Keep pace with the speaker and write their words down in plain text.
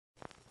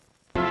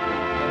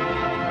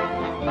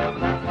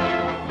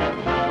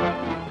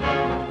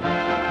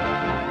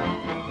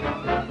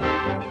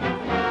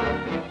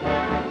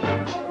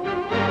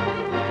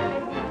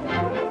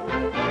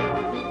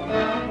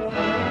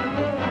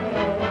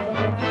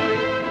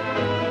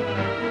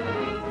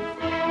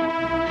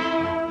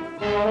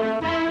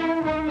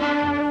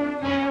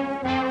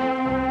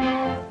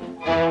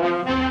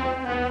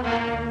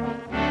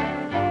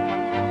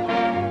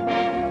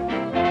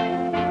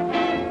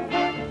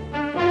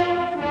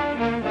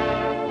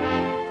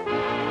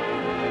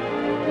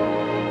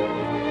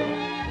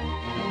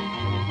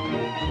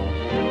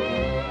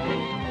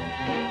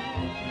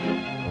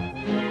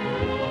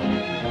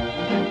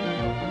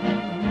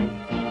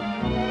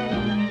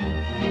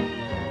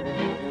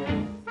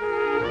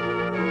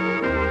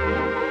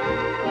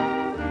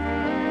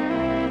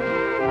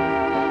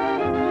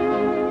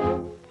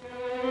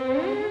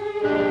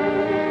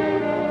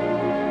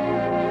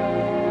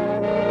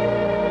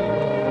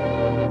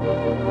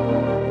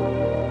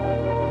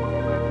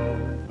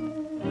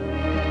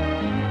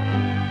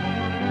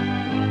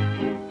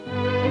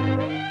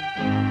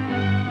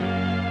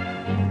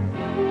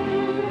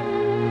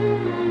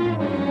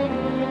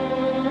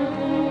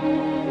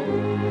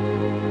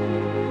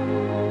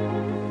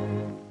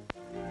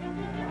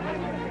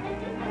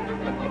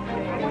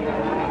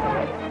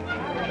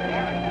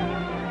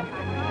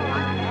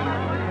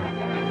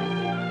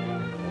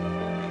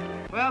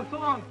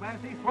long,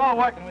 Clancy. Swell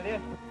working with you.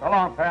 So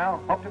long,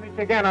 pal. Hope to meet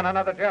you again on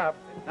another job.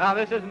 Now,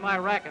 this isn't my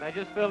racket. I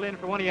just filled in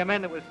for one of your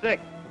men that was sick.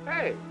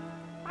 Hey,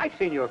 I've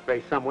seen your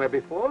face somewhere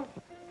before.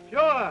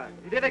 Sure.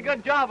 You did a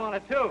good job on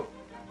it, too.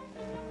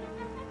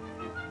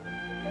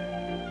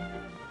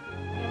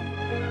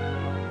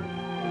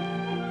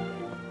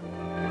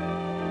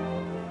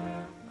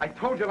 I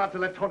told you not to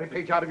let Tony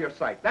Paige out of your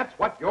sight. That's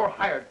what you're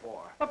hired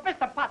for. But,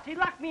 Mr. Potts, he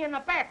locked me in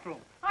the bathroom.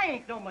 I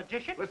ain't no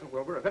magician. Listen,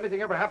 Wilbur, if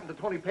anything ever happened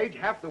to Tony Paige,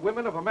 half the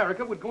women of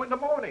America would go into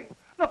mourning.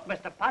 Look,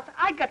 Mr. Potts,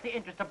 I got the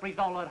interest of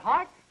Brizola at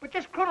heart, but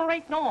this crooner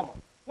ain't normal.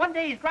 One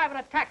day he's driving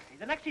a taxi.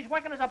 The next he's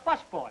working as a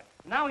busboy.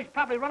 Now he's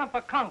probably running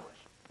for Congress.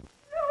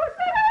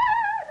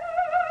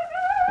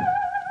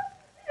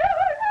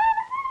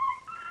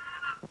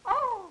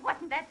 Oh,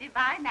 wasn't that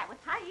divine? That was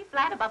high E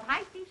flat above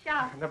high C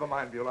sharp. Never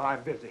mind, Beulah.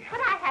 I'm busy.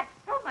 But I have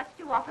so much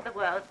to offer the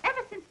world.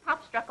 Ever since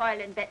Pop struck oil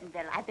in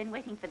Bentonville, I've been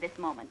waiting for this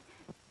moment.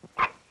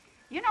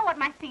 You know what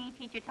my singing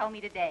teacher told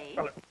me today?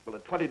 Well,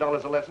 at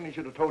 $20 a lesson, he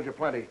should have told you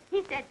plenty.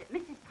 He said,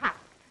 Mrs. Potts,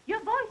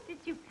 your voice is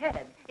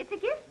superb. It's a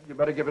gift. You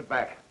better give it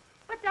back.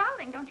 But,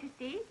 darling, don't you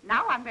see?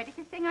 Now I'm ready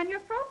to sing on your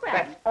program.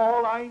 That's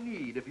all I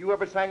need. If you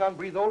ever sang on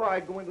Brizola,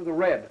 I'd go into the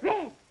red.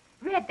 Red.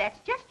 Red, that's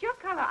just your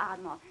color,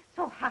 Ardmore.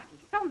 So hearty,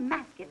 so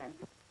masculine.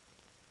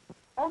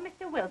 Oh,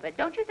 Mr. Wilbur,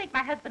 don't you think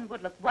my husband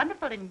would look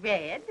wonderful in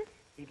red?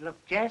 He'd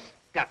look just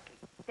ducky.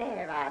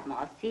 There,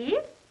 Ardmore, see?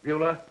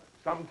 Beulah,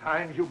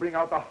 sometimes you bring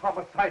out the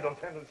homicidal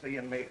tendency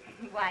in me.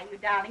 Why, you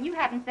darling, you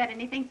haven't said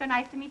anything so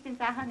nice to me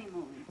since our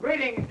honeymoon.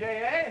 Greetings,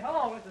 J.A.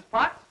 Hello, Mrs.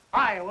 Potts.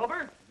 Hi,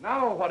 Wilbur.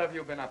 Now, what have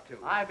you been up to?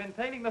 I've been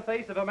painting the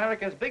face of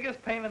America's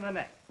biggest pain in the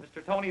neck,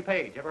 Mr. Tony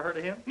Paige. Ever heard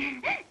of him?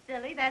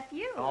 Silly, that's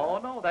you. Oh,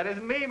 no, that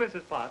isn't me,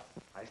 Mrs. Potts.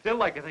 I still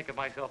like to think of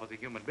myself as a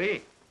human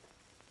being.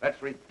 That's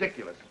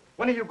ridiculous.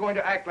 When are you going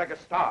to act like a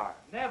star?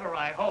 Never,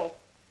 I hope.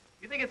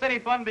 You think it's any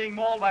fun being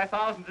mauled by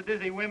thousands of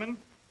dizzy women?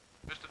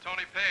 Mr.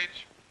 Tony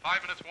Paige,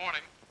 5 minutes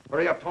warning.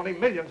 Hurry up, Tony.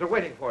 Millions are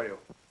waiting for you.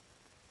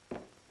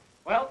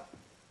 Well,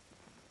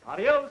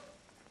 adios.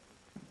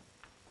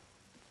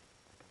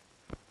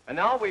 And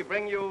now we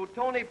bring you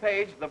Tony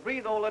Paige, the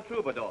Brizola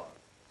troubadour,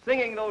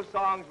 singing those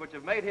songs which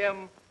have made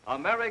him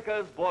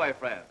America's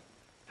boyfriend.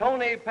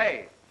 Tony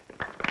Paige.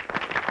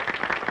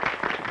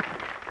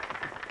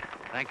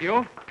 Thank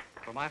you.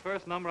 For my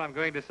first number, I'm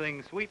going to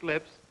sing Sweet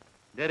Lips,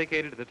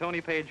 dedicated to the Tony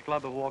Paige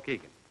Club of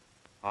Waukegan.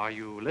 Are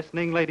you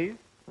listening, ladies?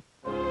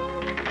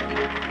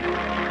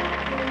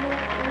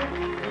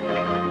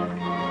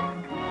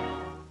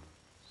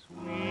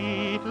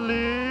 Sweet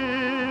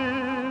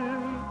lips,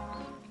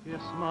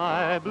 kiss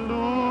my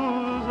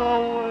blues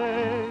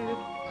away.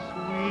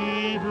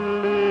 Sweet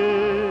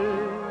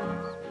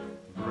lips,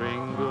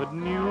 bring good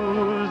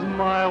news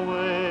my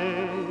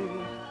way.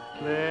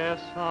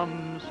 There's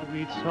some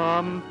sweet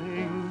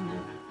something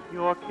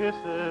your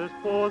kisses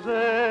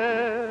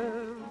possess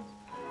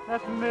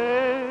that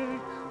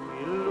makes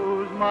me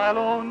lose my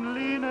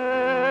loneliness.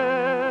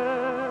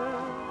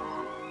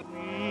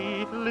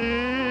 Sweet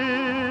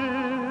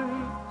lips,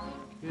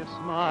 kiss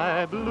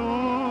my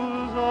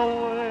blues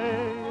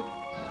away.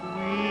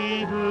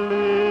 Sweet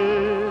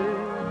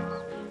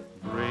lips,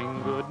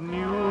 bring good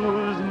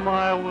news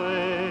my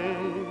way.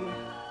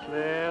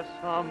 There's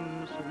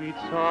some sweet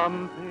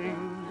something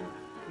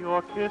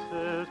your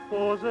kisses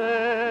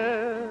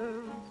possess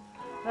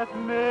that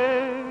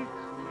makes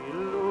me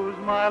lose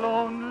my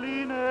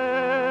loneliness.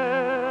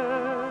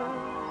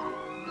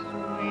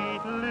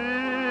 Sweet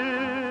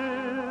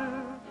lips,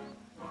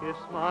 kiss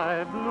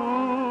my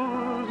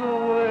blues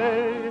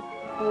away.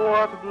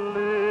 What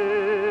bliss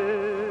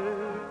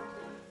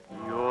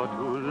your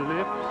two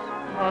lips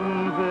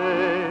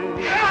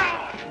convey.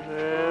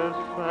 There's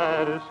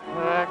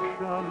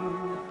satisfaction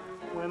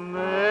when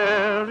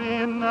they're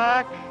in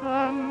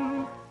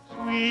action.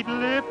 Sweet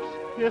lips,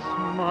 kiss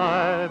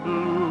my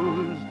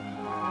blues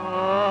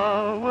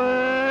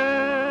away.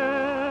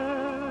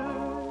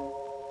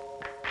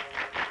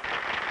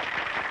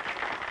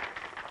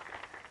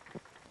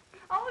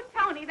 Oh,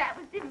 Tony, that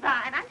was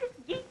divine. I'm just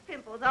geek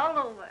pimples all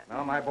over.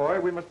 Now, my boy,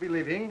 we must be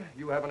leaving.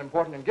 You have an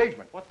important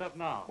engagement. What's up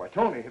now? Why,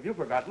 Tony, have you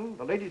forgotten?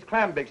 The Ladies'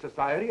 Clam Bake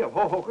Society of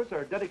Hohokus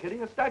are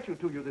dedicating a statue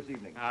to you this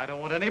evening. I don't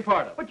want any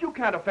part of it. But you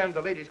can't offend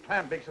the Ladies'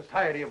 Clam Bake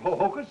Society of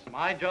Hohokus.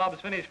 My job's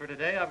finished for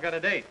today. I've got a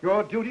date.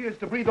 Your duty is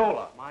to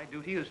Brizola. My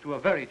duty is to a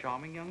very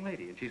charming young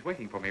lady, and she's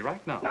waiting for me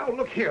right now. Now,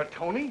 look here,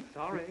 Tony.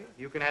 Sorry.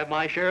 You can have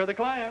my share of the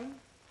clam.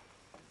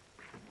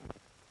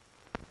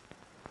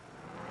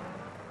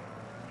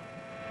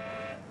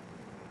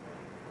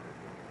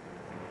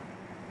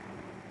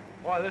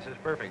 Boy, this is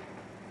perfect.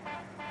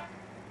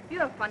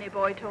 You're a funny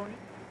boy, Tony.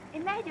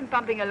 Imagine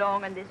bumping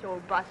along on this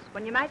old bus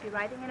when you might be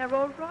riding in a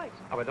Rolls Royce.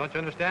 Oh, but don't you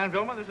understand,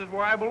 Vilma? This is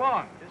where I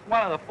belong. Just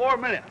one of the 4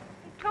 million.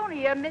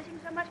 Tony, you're missing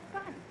so much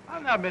fun.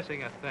 I'm not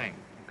missing a thing.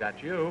 I've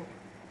got you.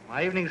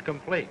 My evening's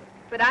complete.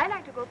 But I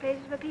like to go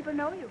places where people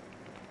know you.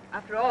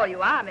 After all,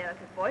 you are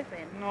America's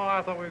boyfriend. No,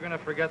 I thought we were going to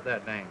forget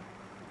that name.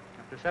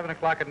 After 7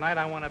 o'clock at night,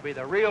 I want to be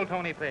the real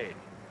Tony Paige.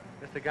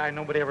 Just a guy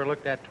nobody ever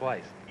looked at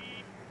twice.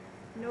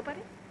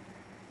 Nobody?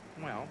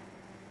 Well,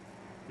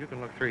 You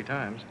can look 3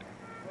 times.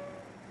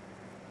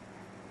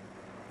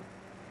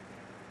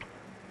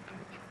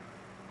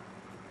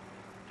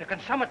 Der kan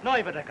sommet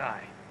nøje ved der guy.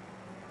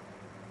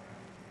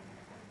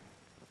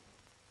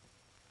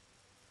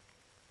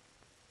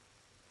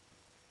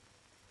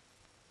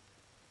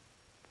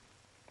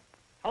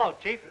 Hello,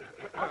 Chief.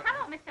 Oh,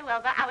 hello, Mr.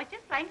 Wilbur. I was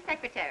just playing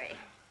secretary.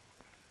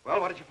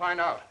 Well, what did you find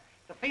out?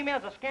 The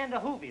female's a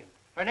Scandinavian.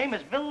 Her name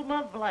is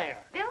Vilma Blair.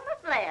 Vilma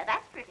Blair,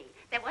 that's pretty.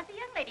 There was a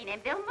young lady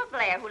named Vilma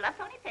Blair who loved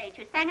Tony Paige,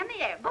 who sang in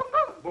the air. Boom,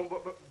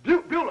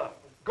 boom. Beulah,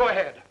 go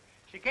ahead.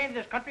 She came to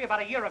this country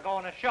about a year ago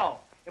on a show.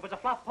 It was a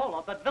flop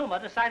polo, but Vilma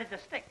decided to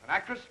stick. An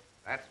actress?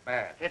 That's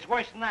bad. It's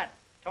worse than that.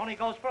 Tony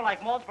goes for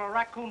like Maud's for a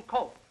raccoon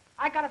coat.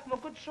 I got it from a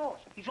good source.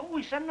 He's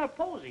always sending her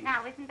posing.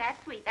 Now, isn't that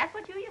sweet? That's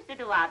what you used to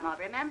do, Ardmore,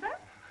 remember?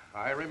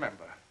 I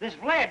remember. This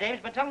Blair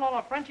dame's been telling all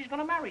her friends she's going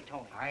to marry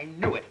Tony. I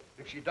knew it.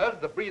 If she does,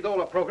 the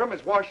Breathola program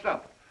is washed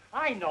up.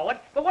 I know it,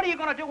 but what are you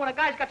going to do when a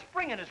guy's got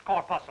spring in his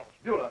corpuscles?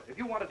 Beulah, if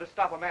you wanted to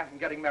stop a man from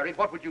getting married,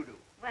 what would you do?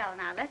 Well,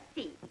 now, let's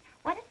see.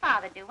 What did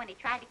Father do when he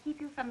tried to keep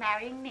you from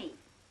marrying me?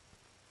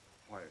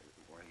 Why,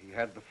 he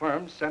had the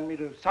firm send me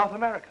to South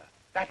America.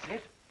 That's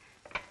it.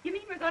 You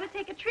mean we're going to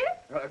take a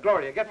trip?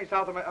 Gloria, get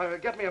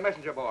me a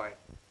messenger boy.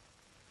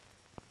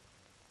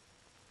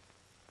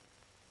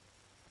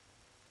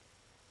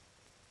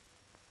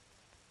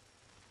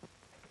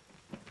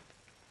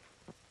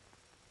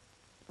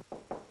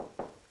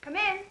 Come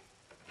in.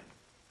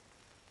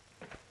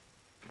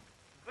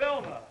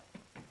 Vilma,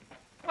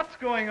 what's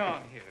going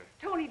on here?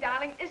 Tony,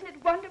 darling, isn't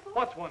it wonderful?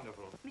 What's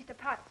wonderful? Mr.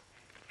 Potts,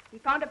 he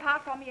found a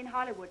part for me in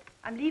Hollywood.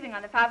 I'm leaving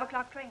on the 5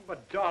 o'clock train.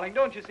 But, darling,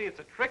 don't you see it's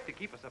a trick to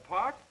keep us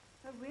apart?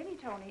 Well, really,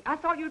 Tony, I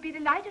thought you'd be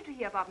delighted to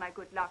hear about my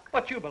good luck.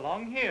 But you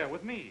belong here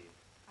with me.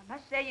 I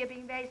must say you're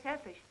being very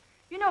selfish.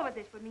 You know what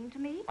this would mean to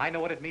me. I know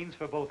what it means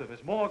for both of us.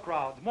 More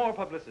crowds, more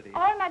publicity.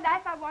 All my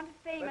life I wanted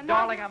fame, and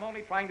Darling, now... I'm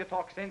only trying to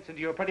talk sense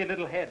into your pretty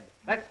little head.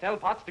 Let's tell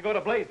Potts to go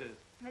to blazes.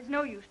 There's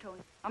no use,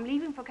 Tony. I'm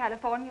leaving for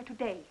California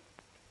today.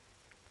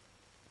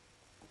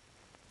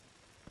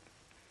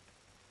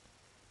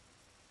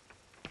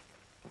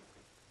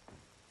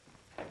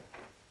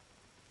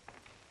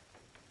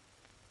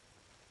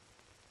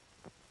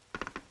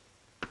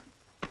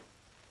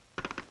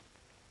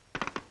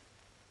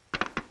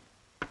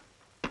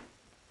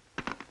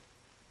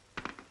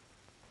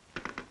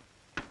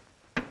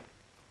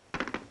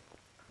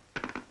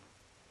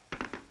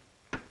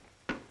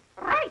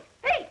 Right.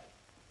 Hey!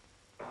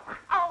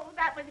 Oh,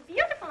 that was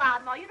beautiful,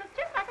 Ardmore. You look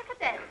just like a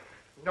cadet.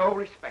 No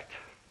respect.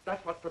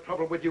 That's what's the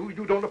trouble with you.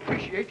 You don't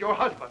appreciate your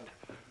husband.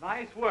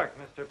 Nice work,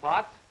 Mr.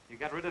 Potts. You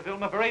got rid of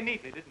Vilma very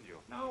neatly, didn't you?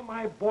 Now,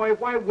 my boy,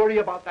 why worry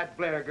about that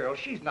Blair girl?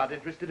 She's not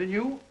interested in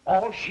you.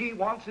 All she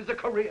wants is a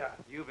career.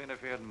 You've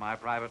interfered in my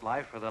private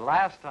life for the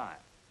last time.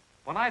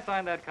 When I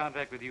signed that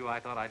contract with you, I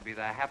thought I'd be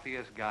the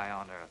happiest guy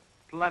on earth.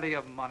 Plenty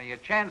of money, a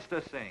chance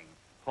to sing.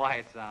 Why,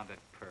 it sounded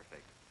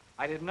perfect.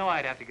 I didn't know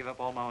I'd have to give up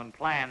all my own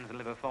plans and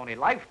live a phony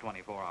life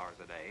 24 hours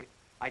a day.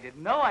 I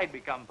didn't know I'd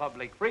become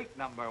public freak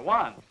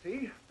 #1.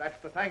 See?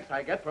 That's the thanks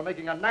I get for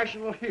making a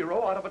national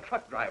hero out of a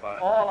truck driver.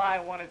 All I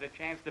wanted a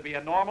chance to be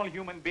a normal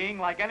human being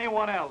like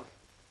anyone else.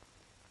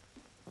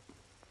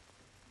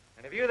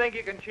 And if you think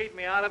you can cheat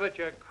me out of it,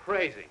 you're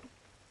crazy.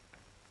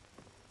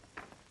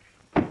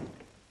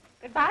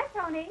 Goodbye,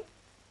 Tony.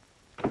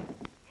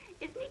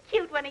 Isn't he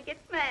cute when he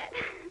gets mad?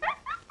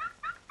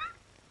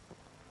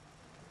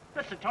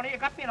 Listen, Tony, you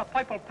got me in a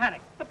purple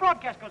panic. The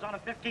broadcast goes on in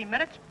 15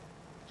 minutes.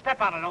 Step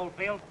out of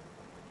Oldfield.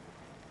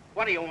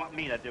 What do you want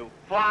me to do?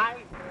 Fly?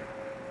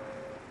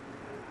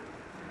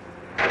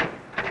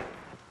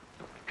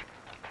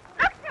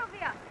 Look,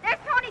 Sylvia, there's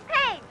Tony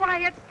Paige.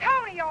 Why, it's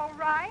Tony, all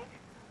right.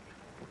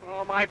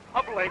 Oh, my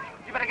public.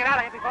 You better get out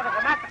of here before there's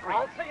a massacre.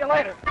 I'll see you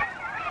later.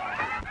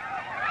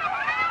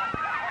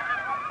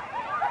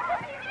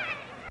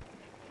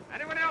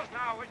 Anyone else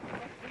now wish to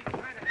see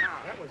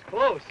Chinatown? That was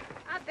close.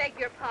 I beg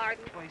your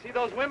pardon. Well, you see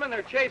those women?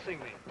 They're chasing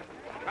me.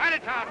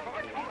 Chinatown,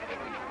 folks.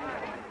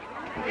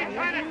 See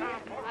Chinatown,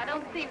 folks. I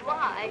don't see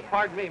why.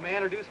 Pardon me, may I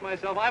introduce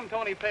myself? I'm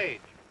Tony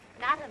Paige.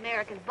 Not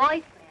America's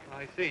boyfriend.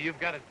 I see. You've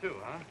got it too,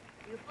 huh?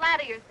 You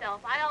flatter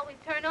yourself. I always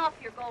turn off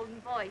your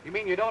golden voice. You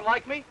mean you don't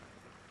like me?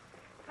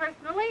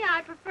 Personally,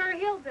 I prefer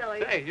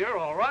hillbillies. Say, you're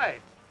all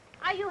right.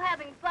 Are you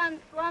having fun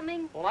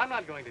slumming? Well, I'm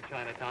not going to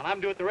Chinatown. I'm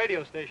due at the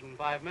radio station in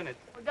 5 minutes.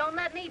 Well, don't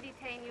let me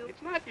detain you.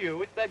 It's not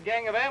you. It's that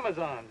gang of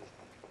Amazons.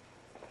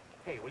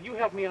 Hey, will you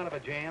help me out of a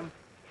jam?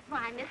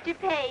 Why, Mr.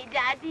 Page,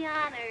 I'd be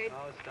honored.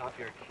 Oh, stop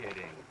your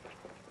kidding.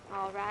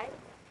 All right.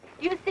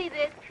 You see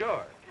this?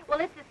 Sure. Well,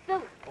 it's a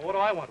suit. Well, what do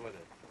I want with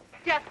it?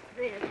 Just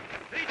this.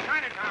 See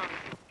Chinatown.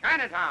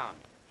 Chinatown.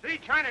 See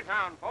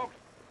Chinatown, folks.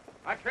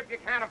 A trip you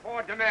can't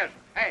afford to miss.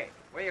 Hey,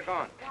 where you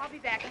going? I'll be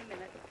back in a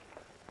minute.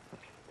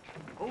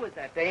 Who is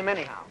that dame,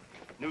 anyhow?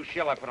 New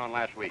shill I put on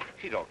last week.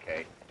 She's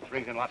okay.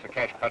 Brings in lots of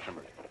cash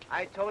customers.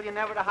 I told you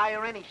never to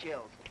hire any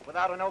shills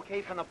without an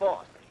okay from the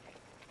boss.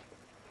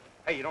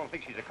 Hey, you don't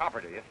think she's a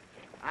copper, do you?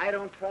 I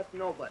don't trust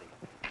nobody.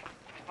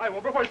 Hi,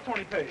 Wilbur, where's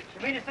Tony Paige?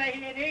 You mean to say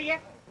he ain't here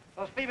yet?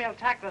 Those female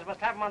tacklers must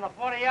have him on the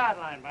 40-yard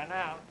line by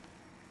now.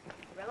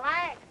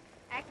 Relax.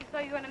 Acting so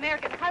you're an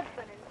American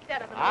husband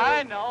instead of a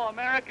I know,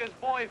 America's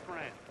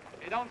boyfriend.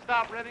 If you don't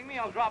stop ribbing me,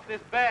 I'll drop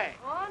this bag.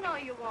 Oh, no,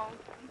 you won't.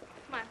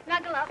 Come on,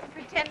 snuggle up and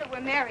pretend that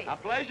we're married. A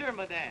pleasure,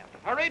 madame.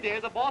 Hurry, dear.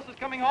 The boss is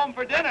coming home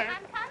for dinner.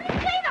 I'm coming.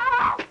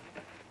 Tito!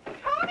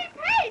 Tony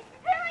Paige!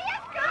 Here he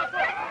is, girl!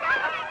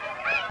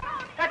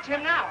 Catch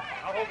him now.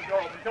 I'll hold the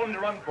door open. Tell him to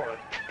run for it.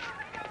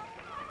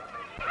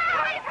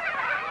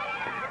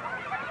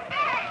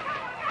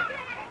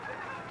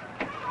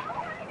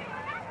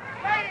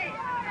 Ladies!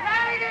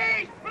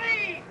 Ladies,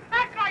 please!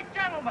 Act like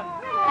gentlemen!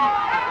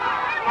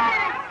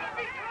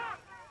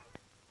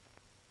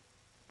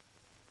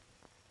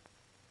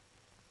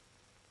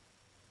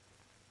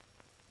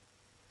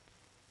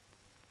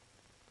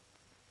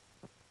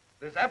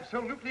 There's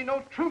absolutely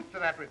no truth to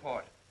that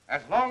report.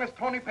 As long as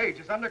Tony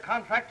Paige is under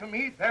contract to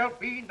me, there'll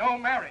be no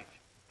marriage.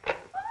 Oh,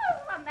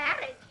 a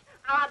marriage.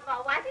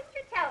 Oddball, why didn't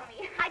you tell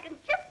me? I can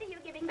just see you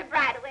giving the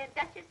bride away at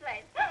Duchess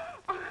lace.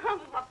 Oh,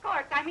 of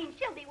course, I mean,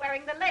 she'll be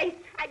wearing the lace.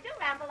 I do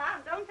ramble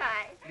on, don't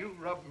I? You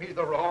rub me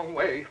the wrong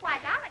way. Why,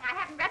 darling, I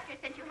haven't left you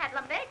since you had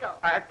lumbago.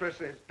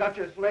 Actresses,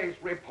 Duchess lace,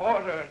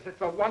 reporters.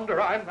 It's a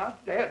wonder I'm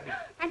not dead.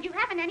 And you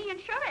haven't any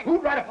insurance.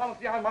 Who'd write a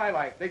policy on my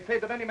life? They say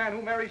that any man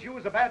who marries you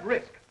is a bad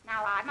risk.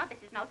 Now, Arnold, this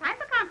is no time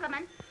for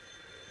compliments.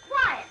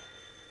 Quiet.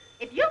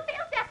 If you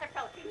feel death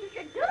approaching, you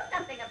should do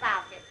something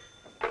about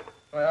it.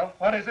 Well,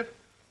 what is it?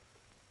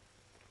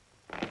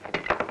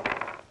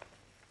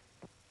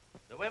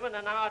 The women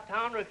in our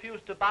town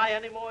refuse to buy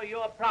any more of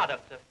your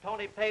products if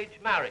Tony Paige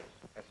marries.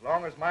 As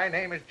long as my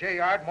name is J.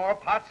 Ardmore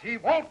Potts, he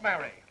won't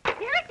marry.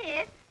 Here it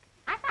is.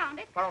 I found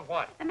it. Found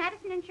what? The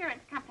Madison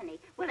Insurance Company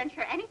will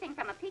insure anything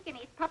from a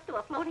Pekingese pup to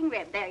a floating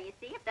rib. There, you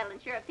see. If they'll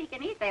insure a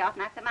Pekingese, they ought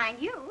not to mind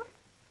you.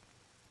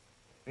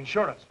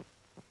 Insurance.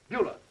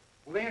 Beulah,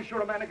 will they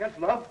insure a man against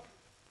love?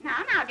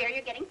 Now, dear,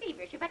 you're getting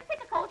feverish. You better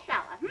take a cold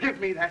shower.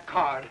 Give me that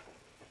card.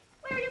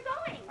 Where are you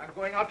going? I'm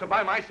going out to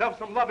buy myself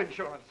some love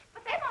insurance.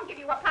 But they won't give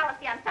you a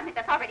policy on something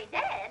that's already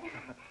dead.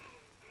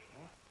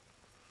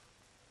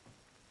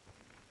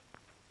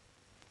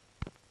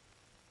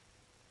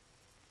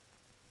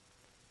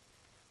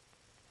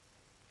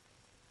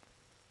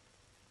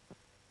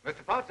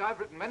 Mr. Potts, I've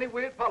written many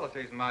weird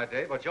policies in my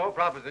day, but your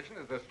proposition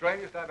is the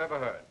strangest I've ever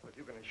heard. If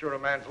you can insure a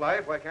man's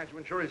life, why can't you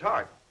insure his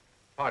heart?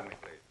 Pardon me,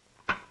 please.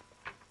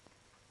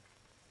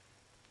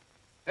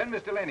 Send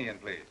Miss Delaney in,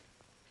 please.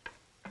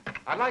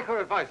 I'd like her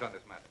advice on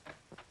this matter.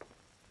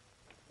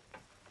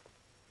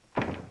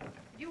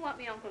 You want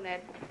me, Uncle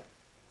Ned?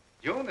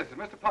 June, this is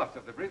Mr. Potts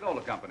of the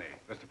Breathola Company.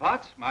 Mr.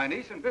 Potts, my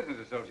niece and business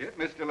associate,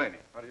 Miss Delaney.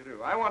 How do you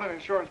do? I want an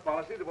insurance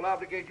policy that will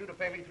obligate you to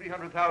pay me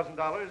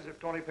 $300,000 if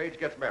Tony Paige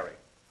gets married.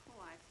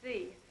 Oh, I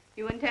see.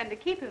 You intend to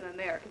keep him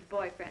America's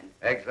boyfriend.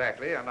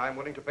 Exactly, and I'm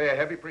willing to pay a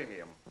heavy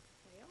premium.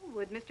 Well,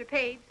 would Mr.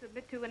 Paige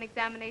submit to an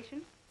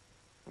examination?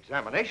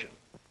 Examination?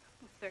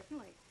 Well,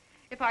 certainly.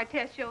 If our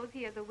test shows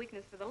he has a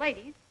weakness for the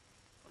ladies,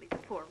 well, he's a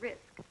poor risk.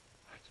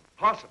 That's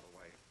impossible.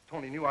 Why, if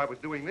Tony knew I was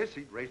doing this,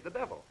 he'd raise the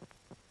devil.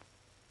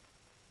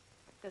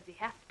 Does he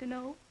have to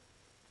know?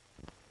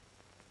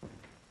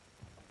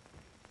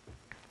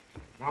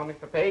 Now,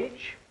 Mr.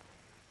 Paige,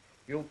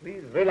 you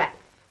please relax.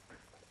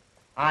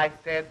 I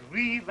said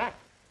relax.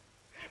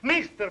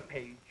 Mr.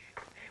 Paige,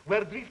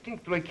 we're drifting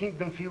through a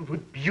kingdom filled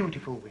with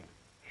beautiful women.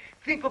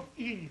 Think of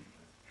Eve.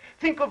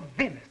 Think of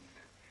Venus.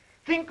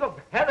 Think of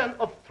Helen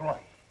of Troy.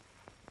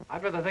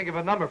 I'd rather think of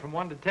a number from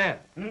 1 to 10.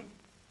 Hmm?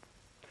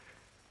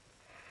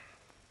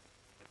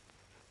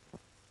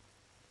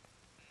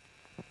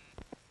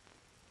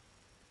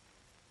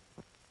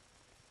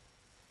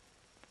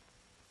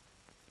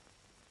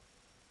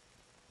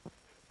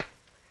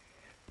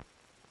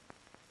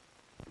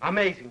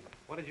 Amazing.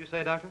 What did you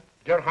say, Doctor?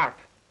 Your heart.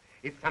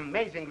 It's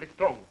amazingly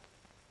strong.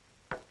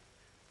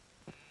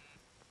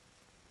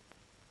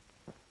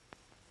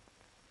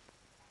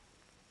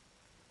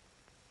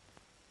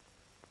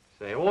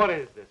 Say, what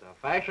is this, a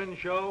fashion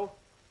show?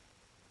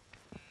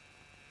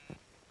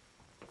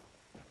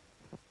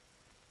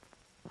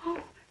 Oh,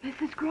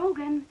 Mrs.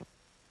 Grogan.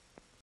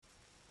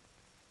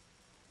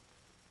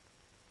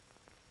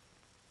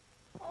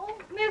 Oh,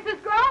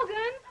 Mrs.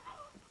 Grogan.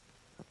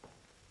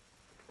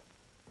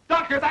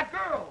 Doctor, that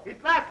girl!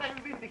 It's last time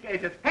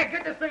vindicated. Hey,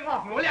 get this thing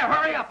off me, will you?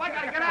 Hurry up. I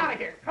gotta get out of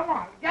here. Come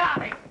on, get out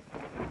of here.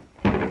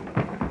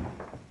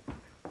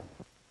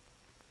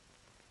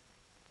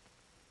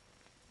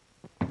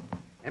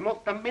 A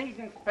most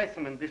amazing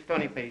specimen, this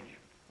Tony Paige.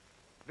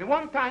 The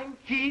one time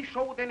he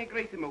showed any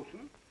great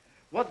emotion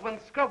was when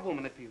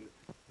Scrubwoman appeared.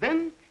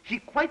 Then he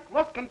quite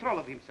lost control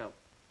of himself.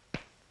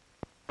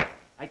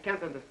 I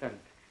can't understand.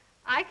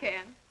 I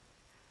can.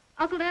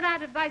 Uncle Ned,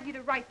 I'd advise you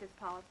to write this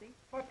policy.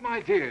 But, my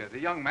dear, the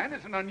young man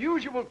is an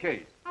unusual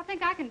case. I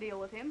think I can deal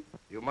with him.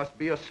 You must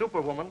be a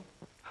superwoman.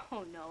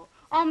 Oh, no.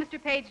 All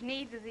Mr. Paige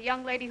needs is a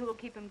young lady who will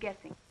keep him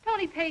guessing.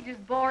 Tony Paige is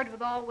bored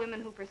with all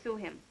women who pursue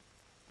him.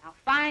 Now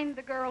find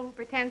the girl who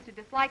pretends to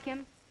dislike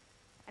him,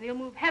 and he'll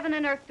move heaven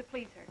and earth to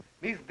please her.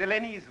 Miss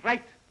Delaney is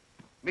right.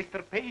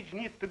 Mr. Paige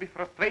needs to be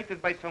frustrated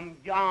by some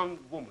young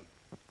woman.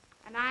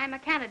 And I'm a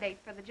candidate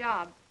for the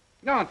job.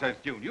 Nonsense,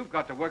 June. You've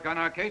got to work on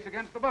our case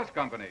against the bus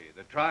company.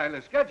 The trial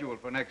is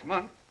scheduled for next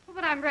month. Well,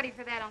 but I'm ready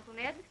for that, Uncle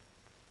Ned.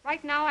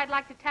 Right now, I'd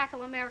like to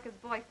tackle America's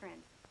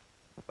boyfriend.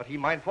 But he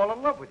might fall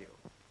in love with you.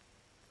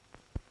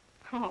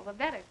 Oh, the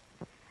better.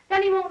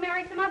 Then he won't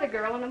marry some other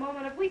girl in a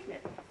moment of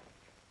weakness.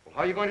 Well,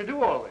 how are you going to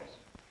do all this?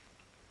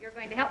 You're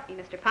going to help me,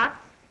 Mr. Potts.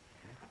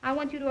 I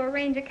want you to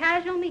arrange a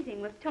casual meeting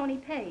with Tony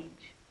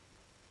Paige.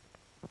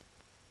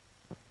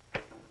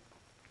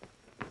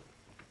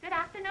 Good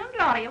afternoon,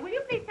 Gloria. Will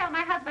you please tell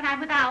my husband I'm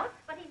without?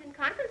 But he's in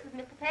conference with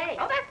Mr. Paige.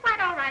 Oh, that's quite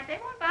all right. They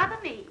won't bother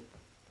me.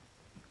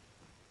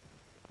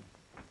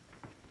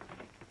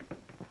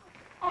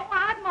 Oh,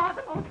 Ardmore,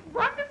 the most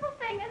wonderful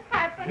thing has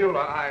happened. Beulah,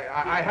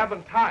 I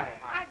haven't time.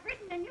 I've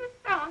written a new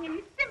song, and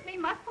you simply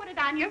must put it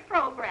on your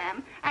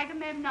program.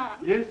 Agamemnon.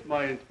 Yes,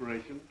 my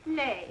inspiration.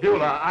 Play.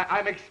 Beulah,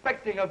 I'm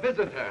expecting a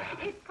visitor.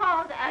 It's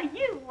called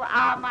You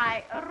Are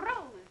My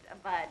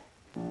Rosebud.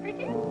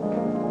 Pretty?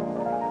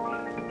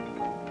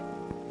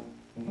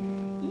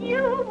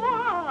 You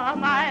are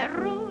my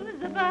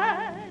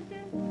rosebud.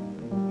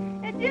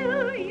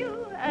 Do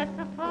you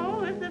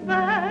suppose,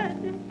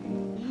 bud,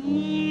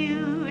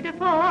 you'd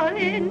fall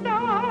in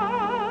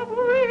love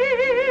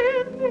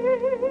with me?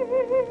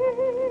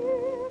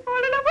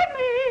 Fall in love with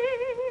me?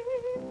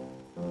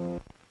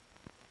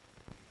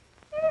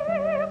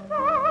 If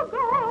the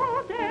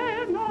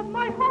garden of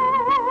my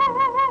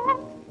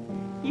heart,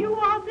 you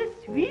are the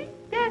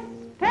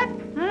sweetest petal,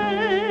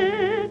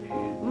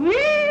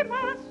 we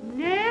must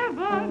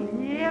never,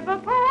 never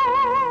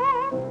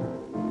part.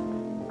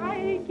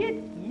 I get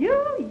you,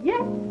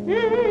 yes.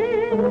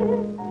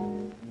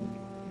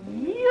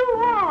 You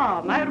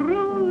are my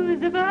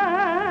rosebud.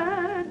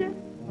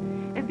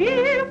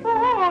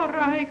 Before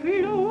I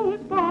close,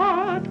 but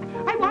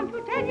I want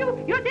to tell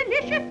you, you're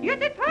delicious, you're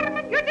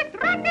determined, you're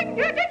distracting,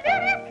 you're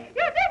delirious,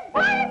 you're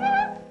divine,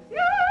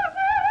 you're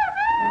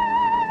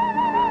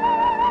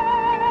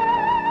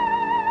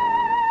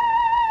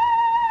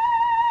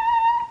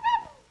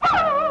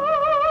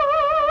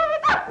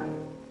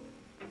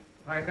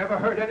I never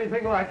heard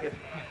anything like it.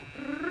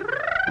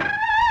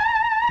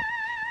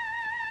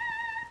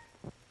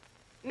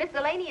 Miss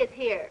Delaney is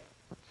here.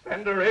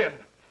 Send her in.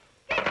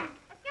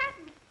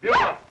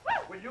 Beulah,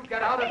 will you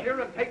get out of here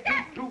and take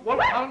these two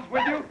wolfhounds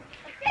with you?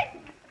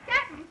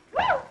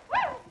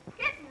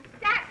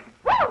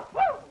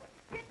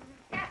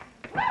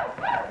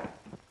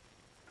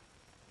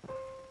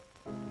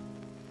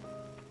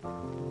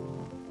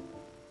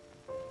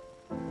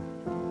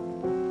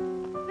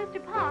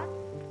 Mr. Potts,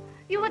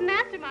 you wouldn't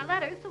answer my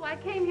letters, so I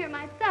came here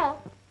myself.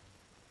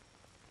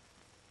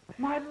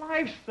 My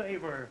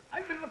lifesaver.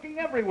 I've been looking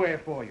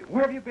everywhere for you.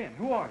 Where have you been?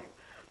 Who are you?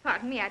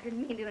 Pardon me, I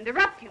didn't mean to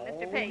interrupt you,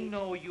 Mr. Paige.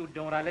 No, you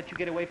don't. I let you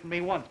get away from me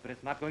once, but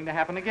it's not going to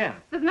happen again.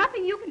 There's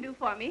nothing you can do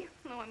for me.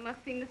 Oh, I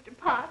must see Mr.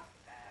 Potts.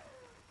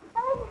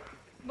 Oh.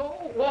 No,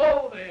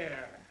 whoa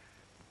there.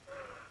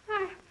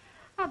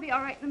 I'll be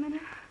all right in a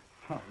minute.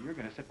 Oh, you're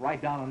going to sit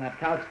right down on that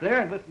couch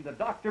there and listen to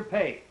Dr.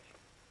 Paige.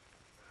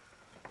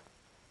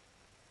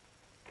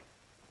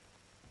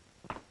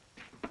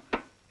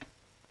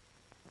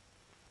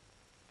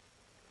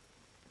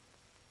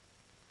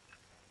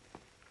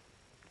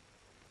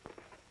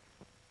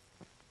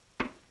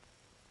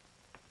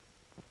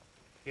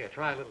 Here,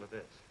 try a little of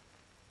this.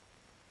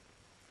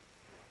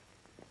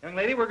 Young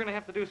lady, we're going to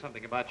have to do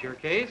something about your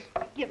case.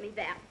 Give me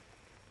that.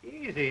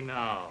 Easy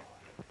now.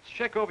 Let's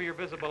check over your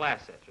visible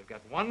assets. We've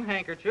got one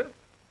handkerchief,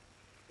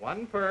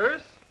 one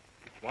purse,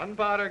 one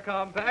powder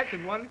compact,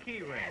 and one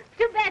key ring. It's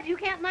too bad you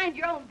can't mind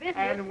your own business.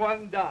 And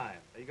one dime.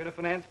 Are you going to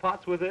finance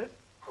Potts with this?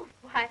 Oh,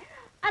 why,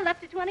 I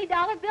left a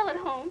 $20 bill at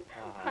home.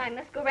 I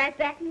must go right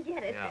back and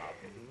get it. Yeah.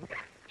 Mhm.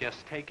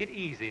 Just take it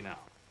easy now.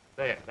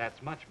 There,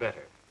 that's much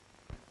better.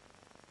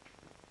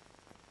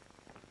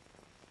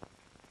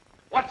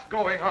 What's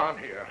going on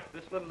here?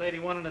 This little lady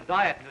wanted a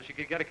diet until she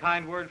could get a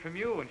kind word from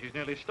you, and she's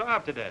nearly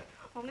starved to death.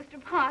 Oh,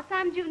 Mr. Potts,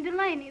 I'm June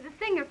Delaney, the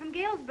singer from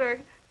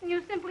Galesburg, and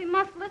you simply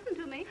must listen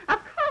to me. Of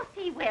course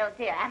he will,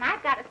 dear. And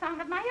I've got a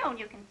song of my own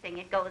you can sing.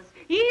 It goes,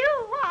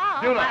 you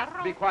are Beulah,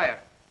 my be quiet.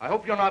 I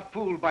hope you're not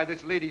fooled by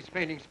this lady's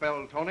fainting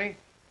spell, Tony.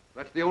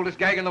 That's the oldest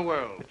gag in the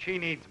world. But she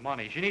needs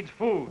money. She needs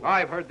food.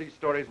 I've heard these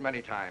stories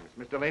many times.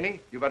 Miss Delaney,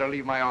 you better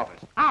leave my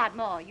office.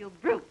 Ardmore, you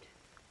brute.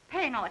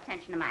 Pay no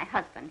attention to my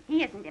husband.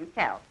 He isn't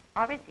himself.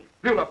 Or is he?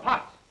 Beulah,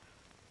 Potts!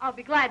 I'll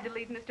be glad to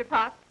leave, Mr.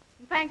 Potts.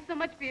 And thanks so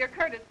much for your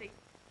courtesy.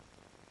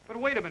 But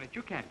wait a minute.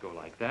 You can't go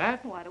like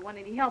that. Oh, I don't want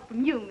any help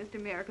from you, Mr.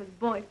 America's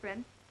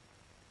boyfriend.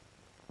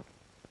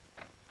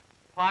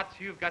 Potts,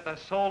 you've got the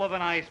soul of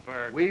an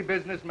iceberg. We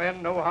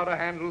businessmen know how to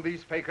handle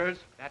these fakers.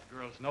 That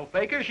girl's no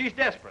faker. She's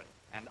desperate.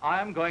 And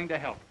I'm going to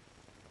help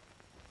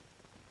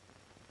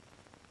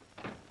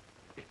her.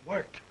 It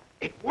worked.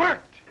 It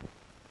worked!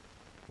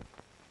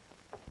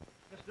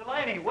 Miss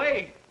Delaney,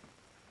 wait.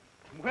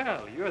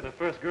 Well, you're the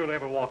first girl who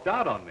ever walked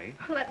out on me.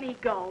 Let me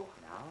go.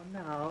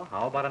 Now,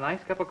 how about a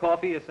nice cup of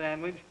coffee, a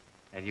sandwich,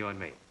 and you and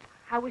me?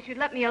 I wish you'd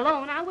let me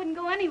alone. I wouldn't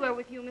go anywhere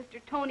with you,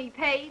 Mr. Tony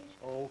Paige.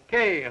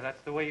 Okay, if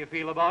that's the way you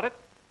feel about it.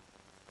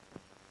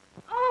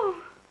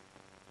 Oh.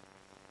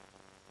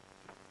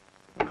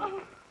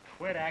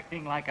 Quit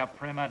acting like a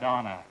prima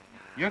donna.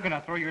 You're going to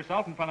throw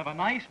yourself in front of a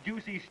nice,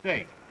 juicy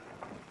steak.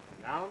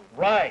 Down?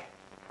 Right.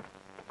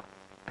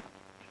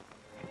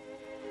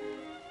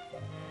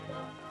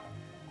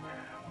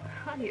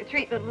 Well, your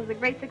treatment was a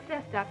great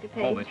success, Dr.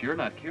 Paige. Oh, but you're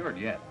not cured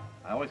yet.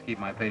 I always keep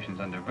my patients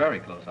under very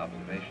close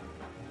observation.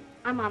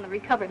 I'm on the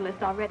recovered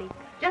list already.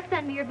 Just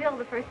send me your bill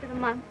the first of the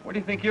month. Where do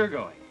you think you're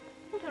going?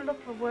 To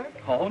look for work.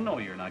 Oh, no,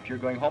 you're not. You're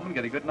going home and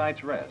get a good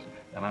night's rest.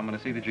 And I'm going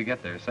to see that you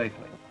get there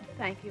safely.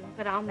 Thank you,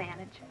 but I'll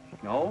manage.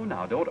 No,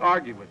 now, don't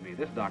argue with me.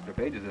 This Dr.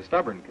 Paige is a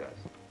stubborn cuss.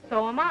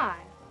 So am I.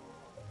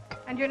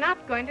 And you're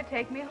not going to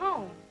take me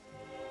home.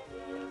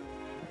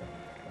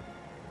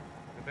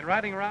 We've been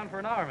riding around for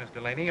an hour, Miss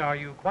Delaney. Are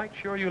you quite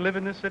sure you live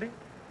in this city?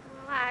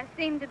 Well, I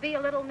seem to be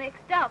a little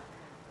mixed up.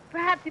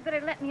 Perhaps you better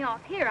let me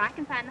off here. I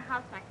can find the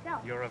house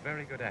myself. You're a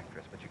very good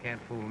actress, but you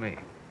can't fool me.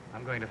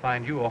 I'm going to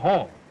find you a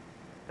home.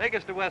 Take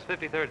us to West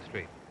 53rd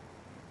Street.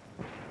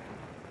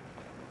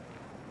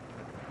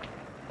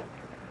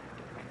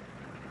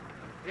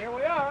 Here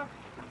we are.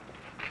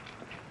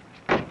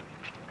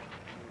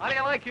 How do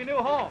you like your new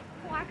home?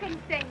 Oh, I couldn't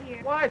stay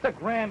here. Why, it's a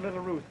grand little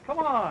roost. Come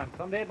on.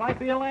 Someday it might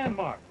be a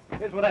landmark.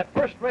 Here's where that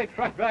first-rate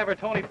truck driver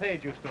Tony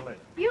Paige used to live.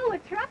 You, a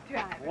truck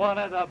driver? One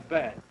of the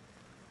best.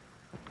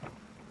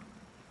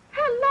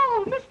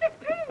 Hello, Mr.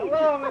 Paige.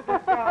 Hello,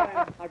 Mrs.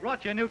 Grimes. I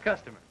brought you a new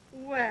customer.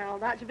 Well,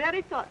 that's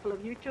very thoughtful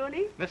of you,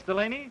 Tony. Miss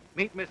Delaney,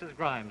 meet Mrs.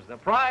 Grimes, the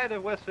pride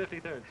of West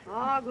 53rd Street.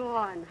 Oh, go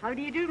on. How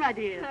do you do, my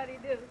dear? How do you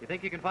do? You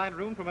think you can find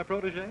room for my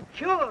protege?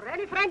 Sure.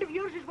 Any friend of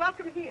yours is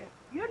welcome here.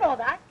 You know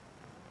that.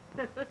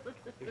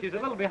 If she's a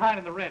little behind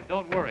in the rent,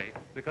 don't worry,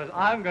 because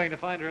I'm going to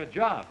find her a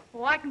job.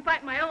 Well, I can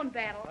fight my own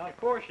battle. Of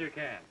course you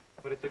can.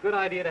 But it's a good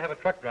idea to have a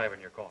truck driver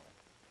in your corner.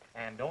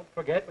 And don't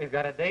forget, we've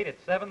got a date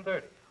at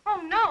 7:30.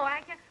 Oh, no,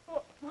 I can't.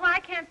 Well, I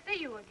can't see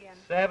you again.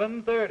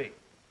 7:30.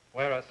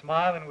 Wear a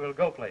smile and we'll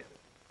go places.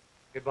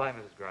 Goodbye,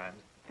 Mrs.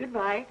 Grimes.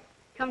 Goodbye.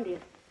 Come, dear.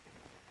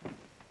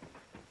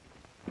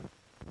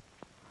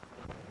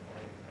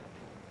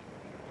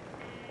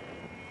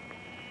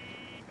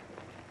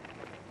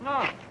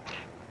 No.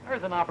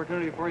 There's an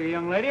opportunity for you,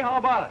 young lady. How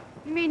about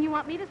it? You mean you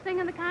want me to sing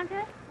in the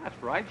contest?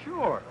 That's right,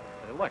 sure.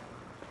 Hey, look.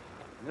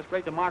 In this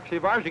great democracy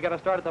of ours, you got to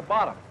start at the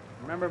bottom.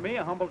 Remember me,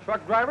 a humble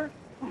truck driver?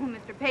 Oh,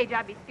 Mr. Paige,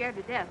 I'd be scared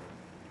to death.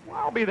 Well,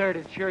 I'll be there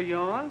to cheer you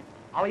on.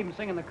 I'll even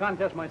sing in the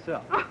contest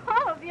myself.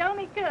 Oh, if you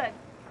only could.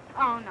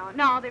 Oh,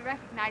 no, they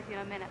recognize you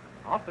in a minute.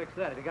 I'll fix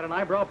that. Have you got an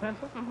eyebrow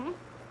pencil? Mm-hmm.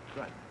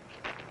 Right.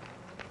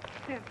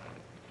 Here.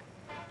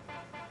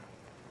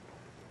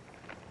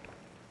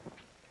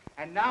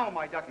 And now,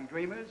 my ducky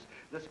dreamers,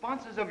 the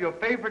sponsors of your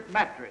favorite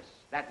mattress,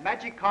 that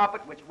magic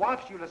carpet which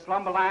wafts you to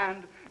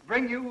slumberland,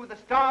 bring you the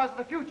stars of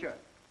the future.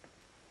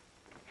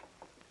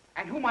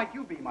 And who might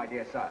you be, my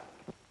dear son?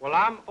 Well,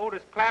 I'm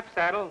Otis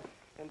Clapsaddle,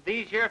 and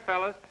these here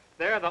fellas,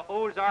 they're the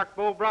Ozark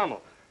Beau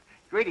Brummels.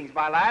 Greetings,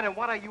 my lad, and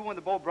what are you and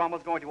the Beau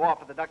Brummels going to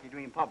offer the Ducky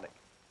Dream public?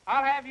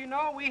 I'll have you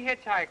know we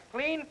hitchhiked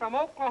clean from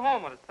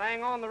Oklahoma to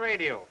sing on the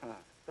radio.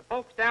 The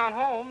folks down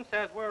home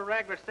says we're a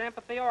regular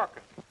sympathy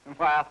orchestra.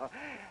 Well,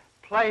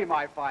 play,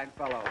 my fine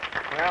fellow.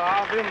 Well,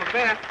 I'll do my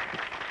best.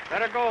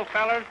 Better go,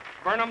 fellas.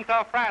 Burn 'em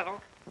till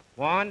frazzle.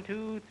 1,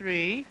 2,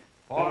 3,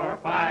 4,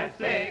 5,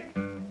 6.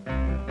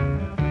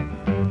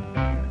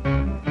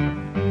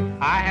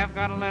 I have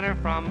got a letter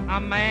from a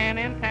man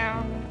in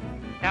town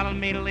telling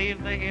me to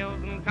leave the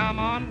hills and come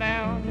on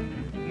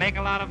down. Make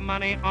a lot of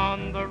money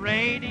on the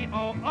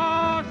radio,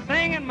 oh,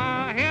 singing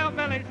my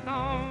hillbilly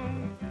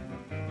song.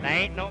 There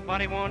ain't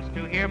nobody wants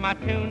to hear my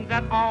tunes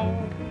at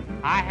all.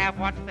 I have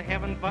watched the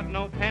heavens, but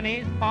no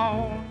pennies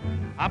fall.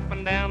 Up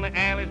and down the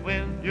alleys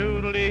with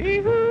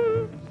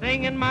doodly-hoo,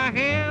 singing my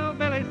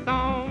hillbilly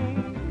song.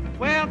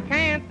 Well,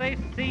 can't they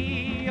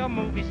see a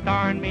movie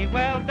star in me?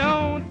 Well,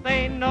 don't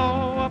they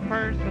know a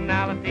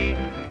personality?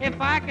 If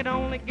I could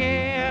only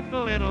get a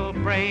little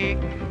break,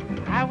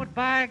 I would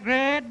buy a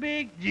great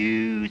big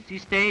juicy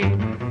steak.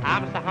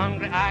 I'm so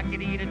hungry I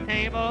could eat a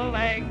table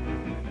leg,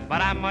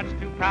 but I'm much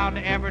too proud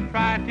to ever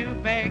try to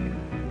beg.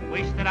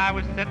 Wish that I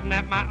was sitting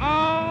at my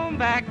own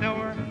back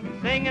door,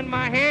 singing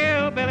my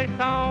hillbilly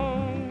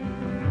song.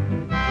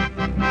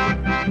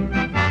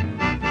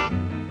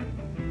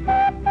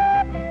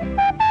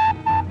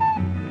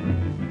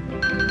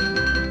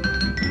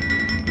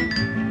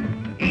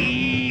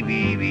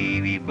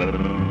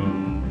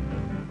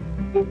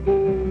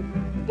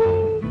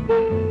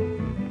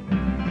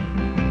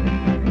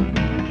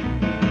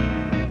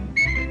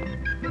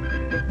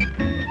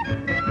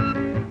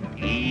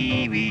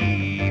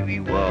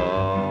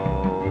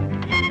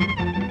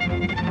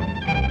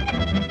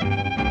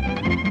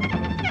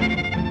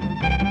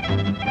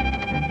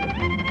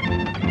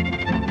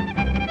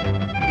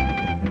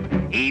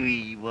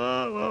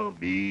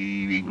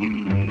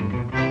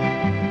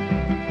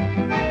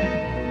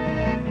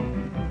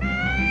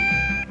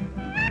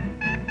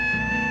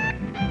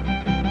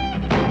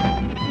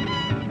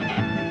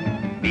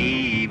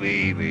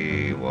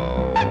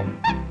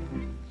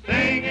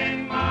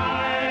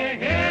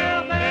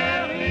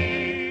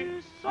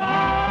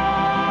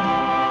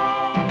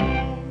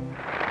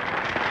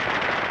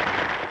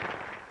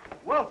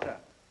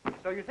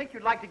 you think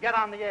you'd like to get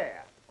on the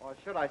air? Or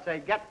should I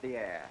say get the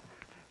air?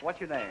 What's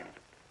your name?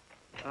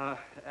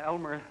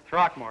 Elmer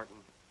Throckmorton.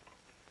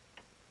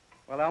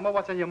 Well, Elmer,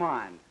 what's in your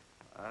mind?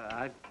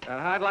 I'd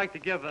like to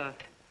give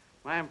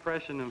my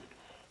impression of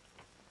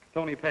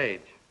Tony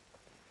Paige.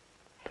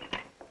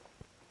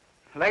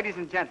 Ladies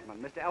and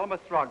gentlemen, Mr. Elmer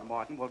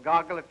Throckmorton will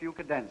gargle a few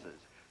cadenzas.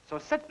 So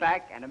sit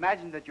back and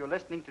imagine that you're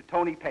listening to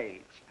Tony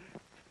Paige.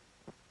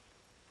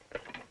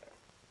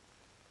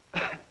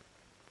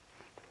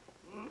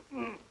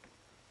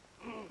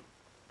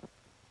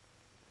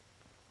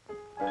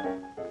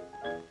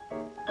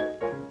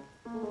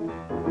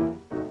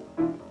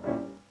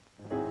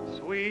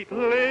 Sweet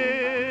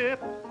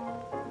lips,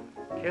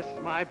 kiss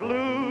my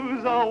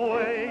blues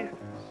away.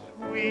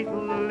 Sweet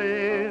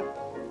lips,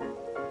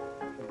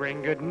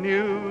 bring good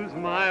news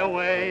my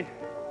way.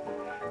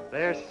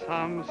 There's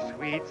some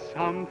sweet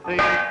something.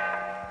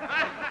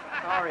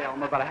 Sorry,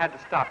 Elmer, but I had to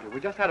stop you. We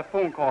just had a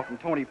phone call from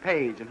Tony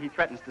Paige, and he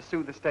threatens to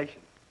sue the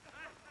station.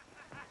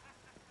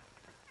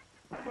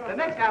 The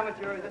next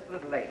amateur is this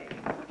little lady.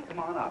 Come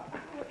on up.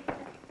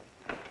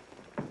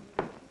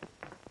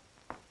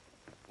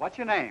 What's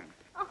your name?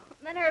 Oh,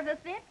 Minerva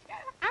Fitch.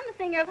 I'm the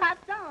singer of hot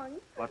songs.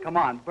 Well, come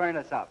on, burn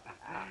us up.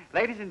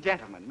 Ladies and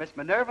gentlemen, Miss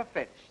Minerva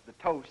Fitch, the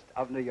toast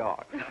of New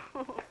York.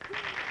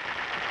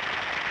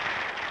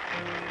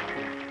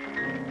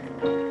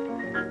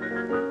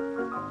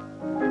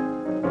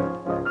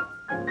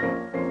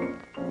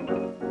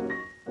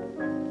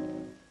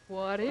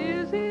 What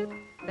is it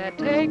that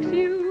takes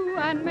you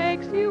and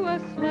makes you a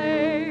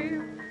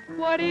slave?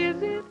 What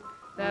is it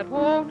that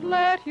won't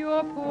let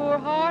your poor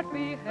heart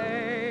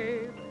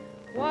behave?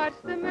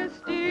 What's the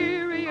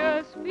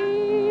mysterious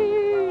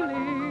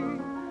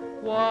feeling?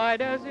 Why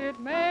does it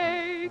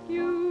make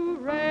you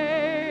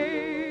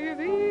rave?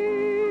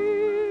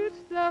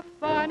 It's the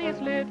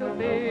funniest little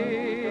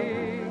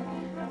thing,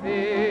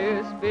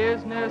 this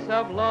business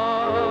of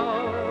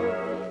love.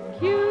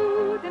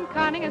 Cute and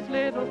cunningest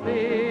little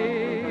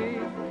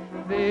thing,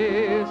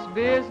 this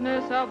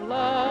business of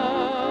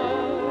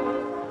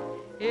love.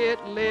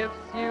 It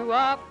lifts you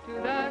up to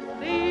the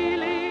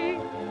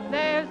ceiling,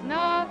 there's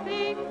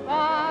nothing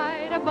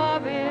quite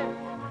above it.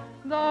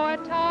 Though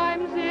at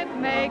times it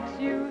makes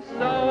you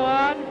so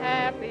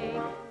unhappy,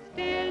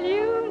 still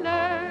you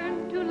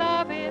learn to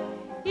love it.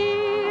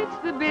 It's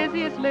the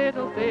busiest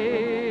little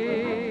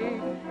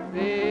thing,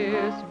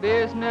 this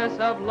business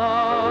of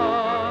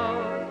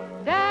love.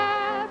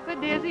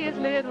 Daffodizziest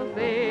little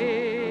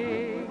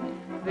thing,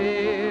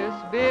 this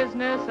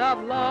business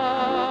of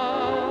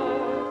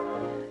love.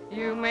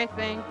 You may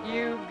think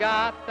you've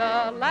got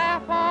the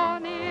laugh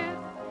on it,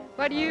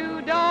 but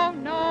you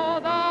don't know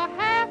the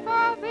half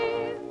of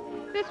it.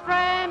 This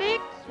frantic,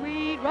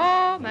 sweet,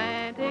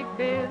 romantic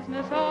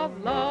business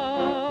of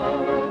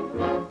love.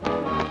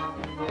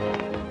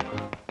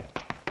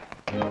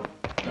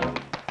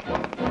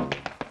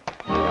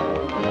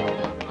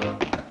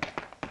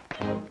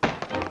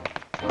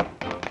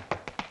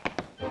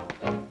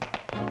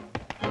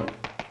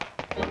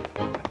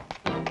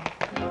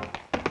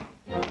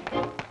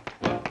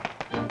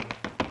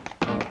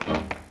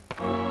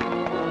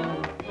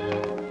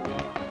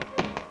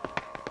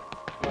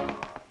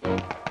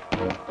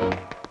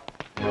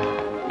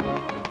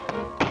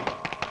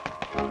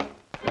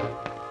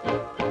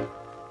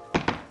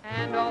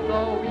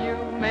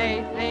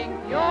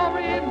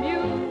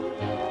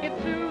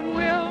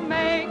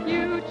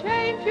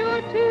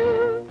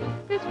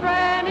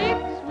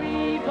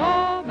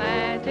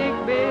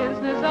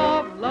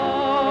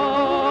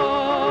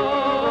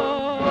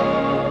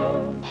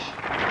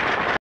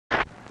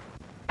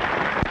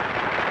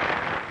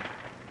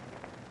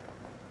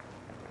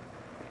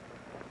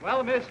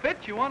 Well, Miss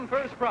Fitch, you won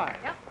first prize.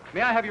 Yep.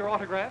 May I have your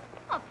autograph?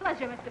 Oh,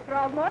 pleasure, Mr.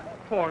 Throgmorton.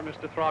 Poor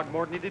Mr.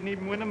 Throgmorton, he didn't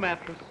even win a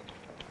mattress.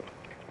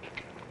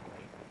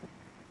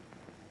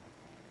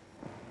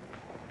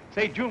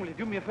 Say, June, will you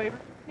do me a favor?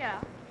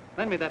 Yeah.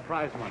 Lend me that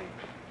prize money.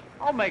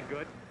 I'll make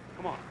good.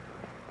 Come on.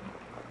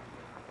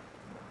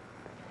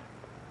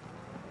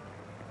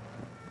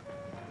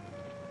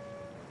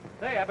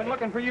 Say, I've been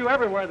looking for you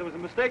everywhere. There was a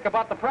mistake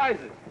about the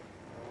prizes.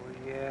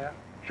 Oh, yeah?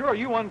 Sure,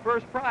 you won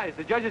first prize.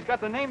 The judges got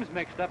the names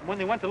mixed up, and when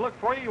they went to look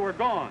for you, you were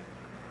gone.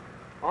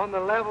 On the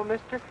level,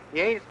 mister?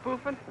 You ain't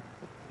spoofing?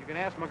 You can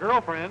ask my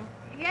girlfriend.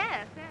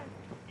 Yes.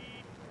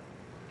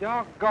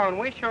 Doggone,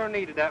 we sure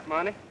needed that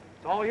money.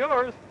 It's all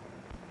yours.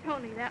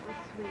 Tony, that was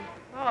sweet.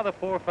 Oh, the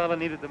poor fella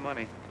needed the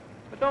money.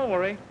 But don't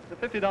worry, the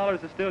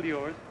 $50 is still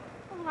yours.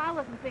 Oh, I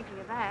wasn't thinking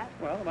of that.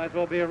 Well, might as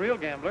well be a real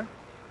gambler.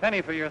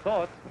 Penny for your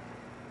thoughts.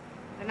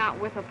 They're not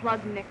worth a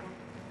plug nickel.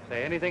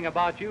 Say anything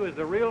about you is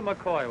the real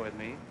McCoy with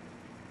me.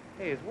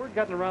 Hey, is word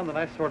gotten around that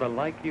I sort of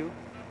like you?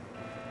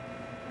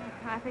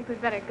 I think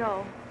we'd better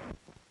go.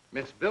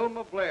 Miss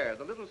Vilma Blair,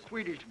 the little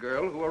Swedish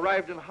girl who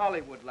arrived in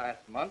Hollywood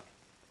last month,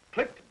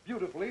 clicked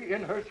beautifully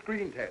in her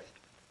screen test.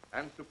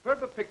 And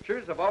Superba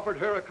Pictures have offered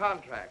her a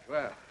contract.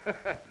 Well,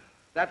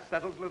 that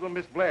settles little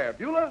Miss Blair.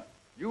 Beulah,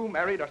 you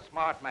married a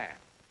smart man.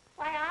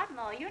 Why,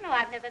 Ardmore, you know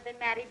I've never been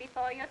married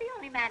before. You're the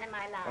only man in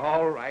my life.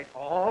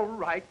 All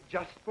right,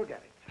 just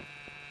forget it.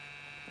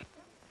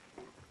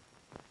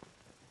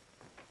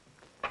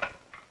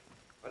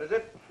 What is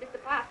it?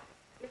 Mr. Potts,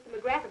 Mr.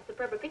 McGrath of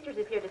Superba Pictures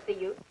is here to see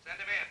you. Send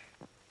him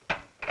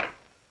in.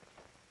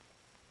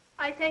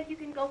 I think you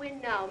can go in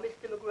now,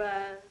 Mr.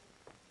 McGrath.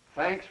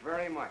 Thanks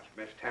very much,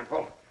 Miss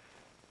Temple.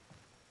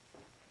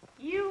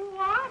 You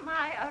are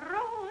my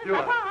rose.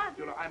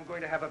 Beulah, I'm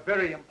going to have a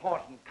very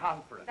important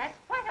conference. That's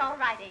quite all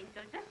right,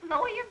 Angel. Just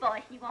lower your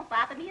voice and you won't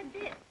bother me a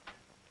bit.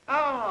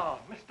 Oh,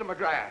 Mr.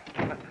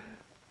 McGrath.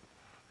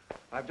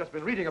 I've just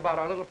been reading about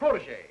our little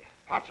protege.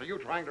 Potts, are you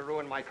trying to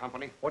ruin my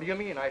company? What do you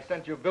mean? I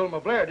sent you Vilma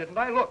Blair, didn't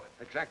I? Look.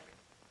 Exactly.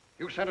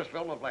 You sent us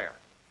Vilma Blair.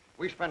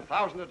 We spent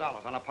thousands of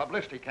dollars on a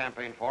publicity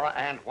campaign for her,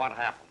 and what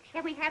happens?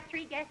 Can we have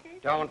 3 guesses?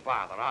 Don't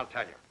bother, I'll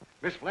tell you.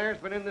 Miss Blair's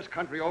been in this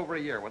country over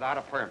a year without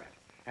a permit.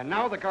 And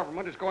now the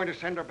government is going to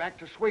send her back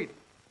to Sweden.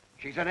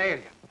 She's an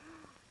alien.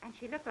 And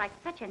she looked like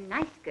such a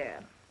nice girl.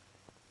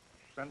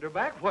 Send her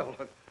back? Well,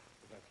 that's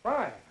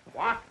fine.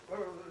 What?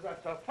 Well,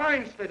 that's a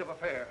fine state of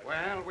affairs.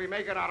 Well, we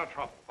may get out of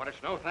trouble, but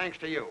it's no thanks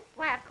to you.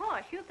 Why, of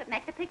course. You could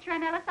make the picture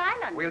on Ellis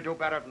Island. We'll do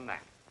better than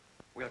that.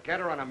 We'll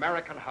get her an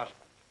American husband.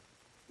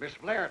 Miss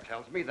Blair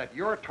tells me that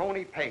your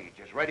Tony Paige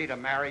is ready to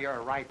marry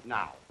her right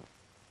now.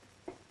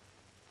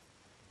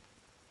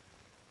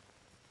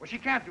 Well, she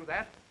can't do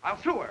that.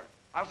 I'll sue her.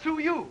 I'll sue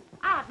you.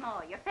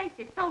 Ardmore, your face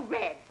is so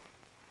red.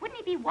 Wouldn't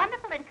he be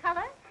wonderful in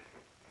color?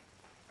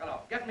 Hello.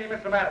 Get me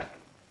Mr. Madison.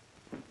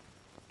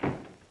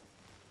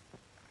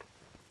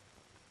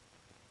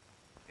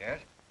 Yes?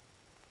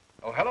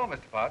 Oh, hello,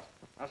 Mr. Potts.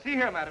 Now, see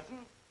here, Madison.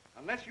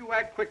 Unless you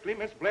act quickly,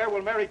 Miss Blair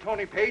will marry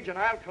Tony Paige, and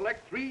I'll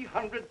collect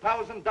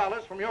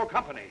 $300,000 from your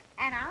company.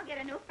 And I'll get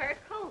a new fur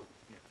coat.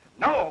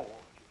 No!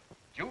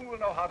 June will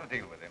know how to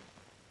deal with him.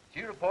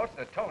 She reports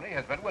that Tony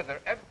has been with her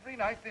every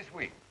night this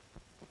week.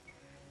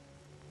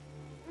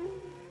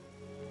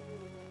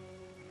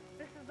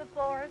 This is the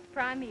forest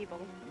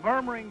primeval.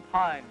 Murmuring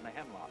pine in the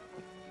hemlock.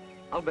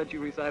 I'll bet you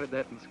recited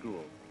that in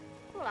school.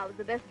 Well, I was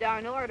the best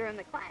darn orator in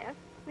the class.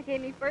 They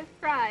gave me first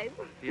prize.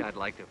 Gee, I'd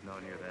like to have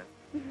known you that.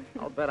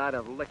 I'll bet I'd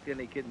have licked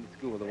any kid in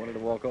school that wanted to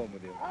walk home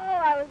with you. Oh,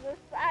 I was a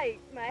sight.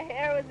 My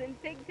hair was in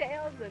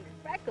pigtails and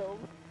freckles.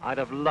 I'd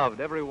have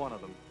loved every one of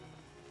them.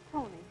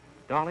 Tony.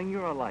 Darling,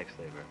 you're a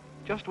lifesaver.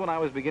 Just when I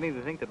was beginning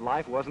to think that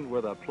life wasn't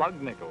worth a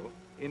plugged nickel,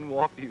 in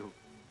walked you.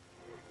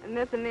 I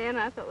met the man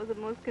I thought was the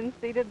most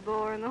conceited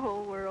bore in the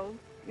whole world.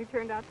 He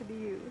turned out to be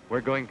you.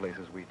 We're going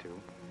places, we two.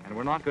 And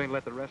we're not going to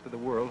let the rest of the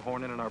world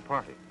horn in on our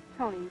party.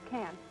 Tony, you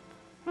can't.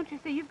 Don't you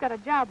see, you've got a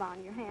job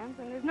on your hands,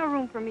 and there's no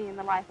room for me in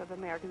the life of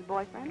America's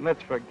boyfriend.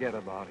 Let's forget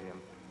about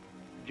him.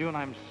 June,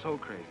 I'm so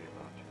crazy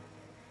about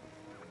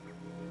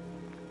you.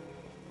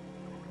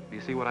 Do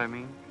you see what I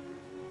mean?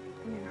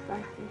 Yes,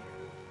 I see.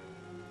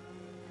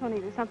 Tony,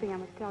 there's something I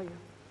must tell you.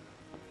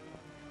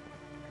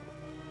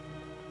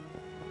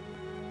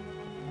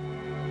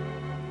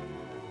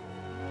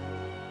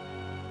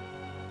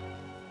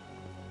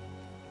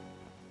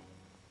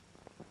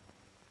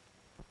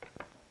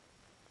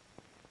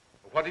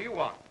 What do you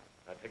want?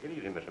 Now, take it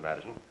easy, Mr.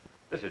 Madison.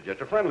 This is just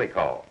a friendly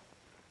call.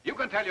 You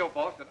can tell your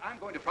boss that I'm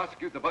going to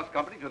prosecute the bus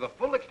company to the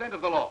full extent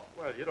of the law.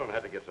 Well, you don't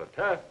have to get so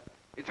tough.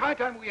 It's high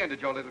time we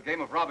ended your little game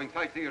of robbing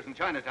sightseers in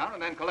Chinatown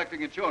and then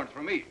collecting insurance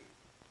from me.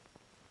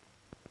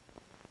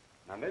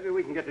 Now, maybe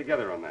we can get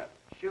together on that.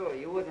 Sure,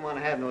 you wouldn't want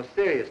to have no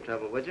serious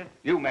trouble, would you?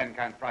 You men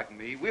can't frighten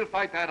me. We'll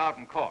fight that out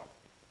in court.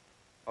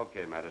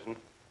 Okay, Madison.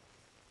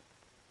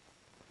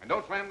 And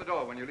don't slam the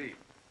door when you leave.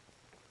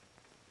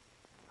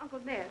 Uncle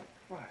Ned.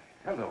 Why,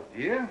 hello,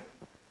 dear.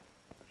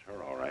 That's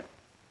her, all right.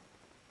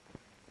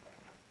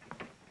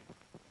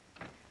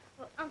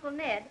 Well, Uncle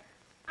Ned,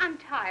 I'm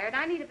tired.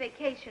 I need a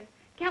vacation.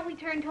 Can't we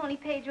turn Tony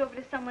Paige over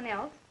to someone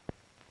else?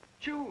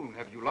 June,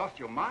 have you lost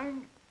your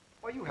mind?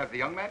 Why, you have the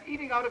young man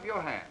eating out of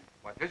your hand.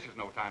 Why, this is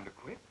no time to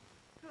quit.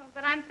 Oh,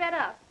 but I'm fed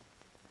up.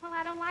 Well,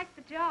 I don't like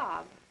the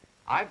job.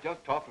 I've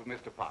just talked with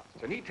Mr.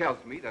 Potts, and he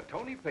tells me that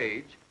Tony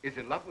Paige is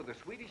in love with a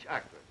Swedish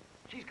actress.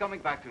 She's coming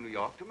back to New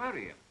York to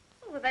marry him.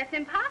 Well, that's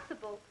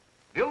impossible.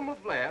 Vilma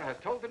Blair has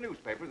told the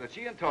newspaper that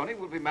she and Tony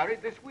will be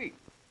married this week.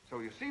 So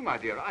you see, my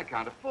dear, I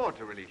can't afford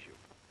to release you.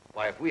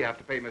 Why, if we have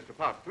to pay Mr.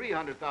 Potts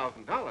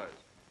 $300,000,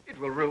 it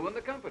will ruin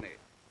the company.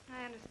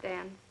 I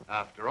understand.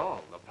 After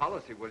all, the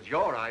policy was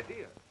your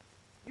idea.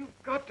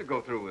 You've got to go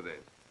through with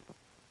this.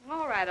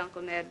 All right,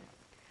 Uncle Ned.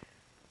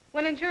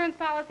 When insurance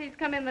policies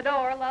come in the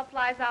door, love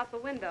flies out the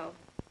window.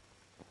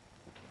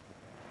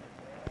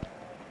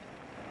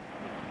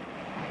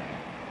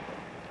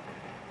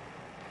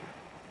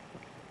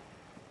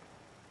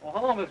 Well,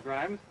 hello, Miss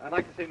Grimes. I'd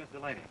like to see Miss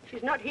Delaney.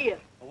 She's not here.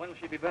 Well, when will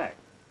she be back?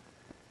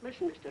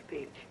 Listen, Mr.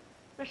 Paige,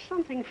 there's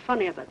something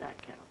funny about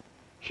that girl.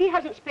 She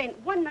hasn't spent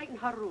one night in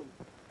her room.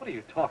 What are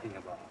you talking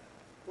about?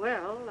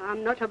 Well,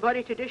 I'm not a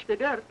body to dish the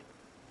dirt,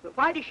 but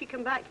why does she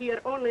come back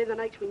here only the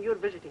nights when you're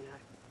visiting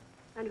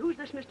her? And who's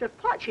this Mr.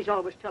 Potts she's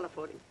always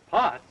telephoning?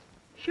 Potts?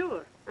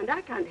 Sure, and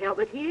I can't help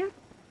it here.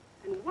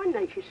 And one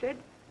night she said,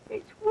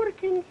 it's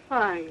working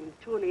fine.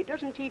 Tony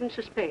doesn't even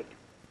suspect.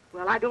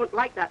 Well, I don't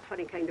like that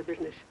funny kind of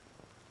business.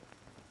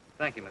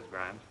 Thank you, Miss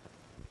Grimes.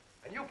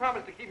 I And you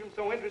promised to keep him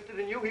so interested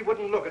in you he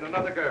wouldn't look at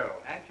another girl.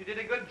 And she did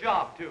a good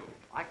job, too.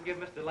 I can give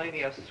Mr.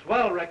 Laney a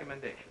swell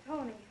recommendation.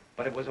 Tony.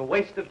 But it was a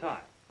waste of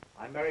time.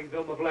 I'm marrying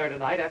Vilma Blair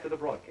tonight after the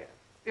broadcast.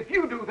 If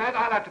you do that,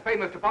 I'll have to pay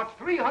Mr. Potts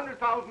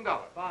 $300,000.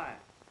 Fine.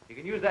 You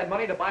can use that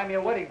money to buy me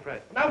a wedding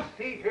present. Now,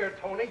 see here,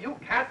 Tony, you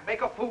can't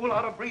make a fool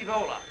out of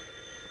Brizola.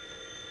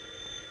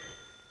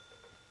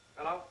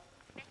 Hello?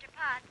 Mr.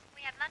 Potts,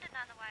 we have London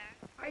on the wire.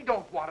 I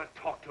don't want to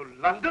talk to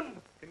London.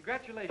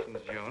 Congratulations,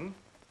 June.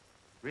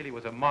 Really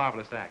was a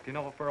marvelous act. You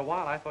know, for a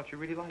while I thought you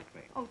really liked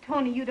me. Oh,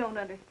 Tony, you don't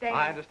understand.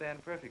 I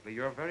understand perfectly.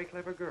 You're a very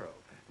clever girl.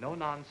 No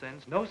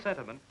nonsense, no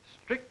sentiment,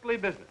 strictly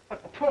business.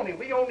 But, Tony,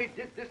 we only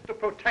did this to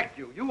protect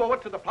you. You owe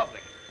it to the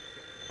public.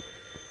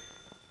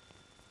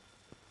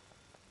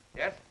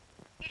 Yes?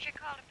 Here's your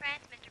call to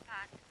France, Mr.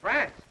 Potts.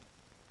 France?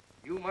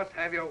 You must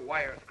have your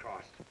wires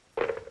crossed.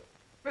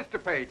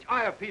 Mr. Page,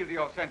 I appeal to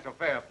your sense of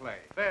fair play.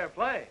 Fair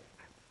play.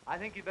 I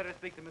think you'd better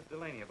speak to Miss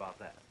Delaney about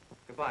that.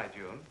 Goodbye,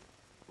 June.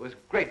 It was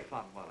great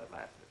fun while it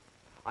lasted.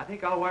 I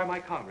think I'll wire my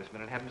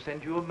congressman and have him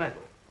send you a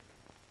medal.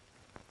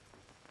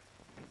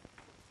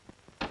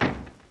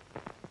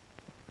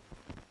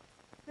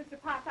 Mr.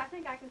 Potts, I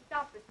think I can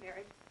stop this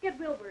marriage. Get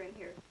Wilbur in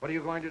here. What are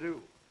you going to do?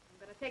 I'm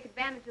going to take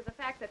advantage of the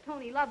fact that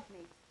Tony loves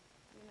me.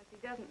 Even if he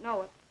doesn't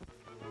know it.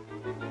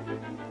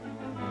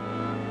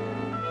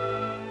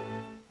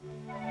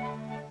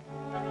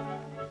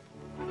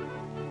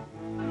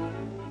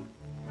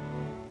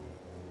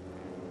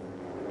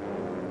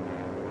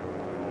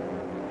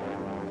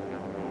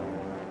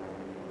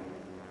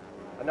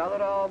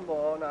 Another hour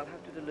more, and I'll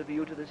have to deliver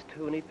you to this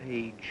Tony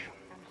Paige.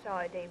 I'm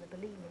sorry, David,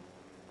 believe me.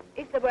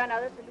 If there were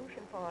another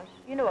solution for us,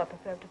 you know I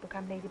prefer to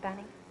become Lady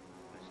Banning.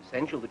 It's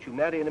essential that you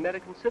marry an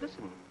American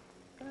citizen.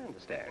 I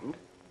understand.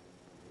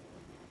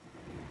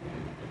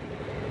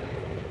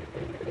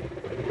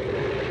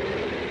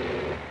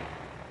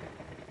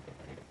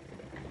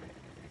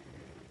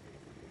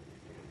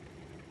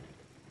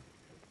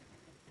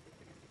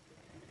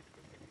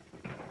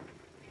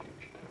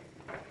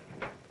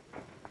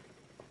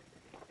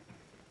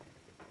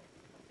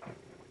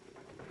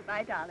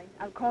 Goodbye, darling.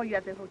 I'll call you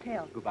at the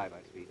hotel. Goodbye, my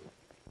sweet.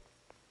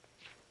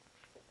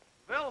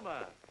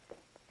 Vilma!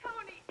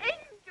 Tony,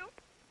 angel!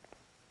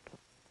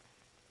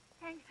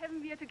 Thank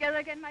heaven we are together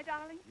again, my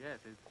darling. Yes,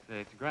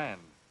 it's grand.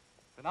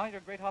 So now you're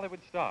a great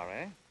Hollywood star,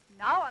 eh?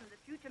 Now I'm the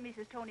future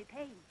Mrs. Tony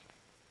Paige.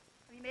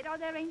 Have you made all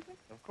the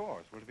arrangements? Of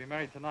course. We're to be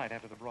married tonight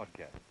after the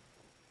broadcast.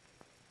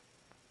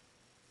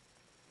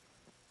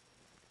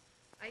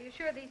 Are you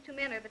sure these two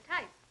men are the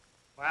type?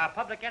 Well,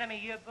 Public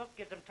Enemy yearbook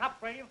gives them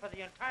top rating for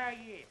the entire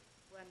year.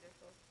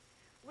 Wonderful.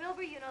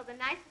 Wilbur, you know the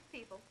nicest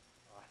people.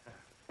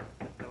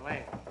 Mr.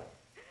 Lane.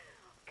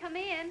 Come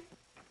in.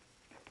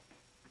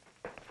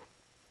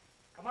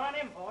 Come on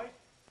in, boys.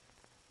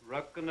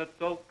 Reckon it's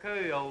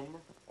okay, Elmer.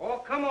 Oh,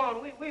 come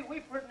on. We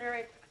pretty near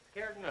ain't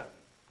scared of nothing.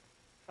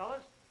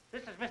 Fellas,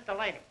 this is Mr.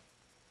 Laney.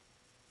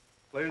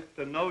 Pleased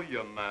to know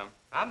you, ma'am.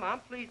 I'm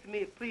pleased to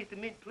meet.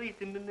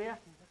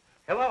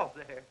 Hello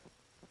there.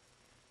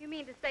 You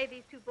mean to say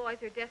these two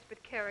boys are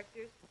desperate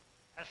characters?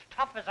 As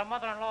tough as a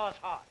mother-in-law's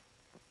heart.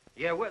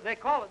 Yeah, they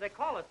call us the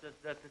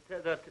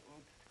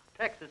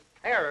Texas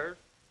Terrors.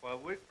 Well,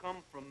 we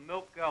come from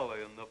Milk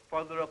Alley, and the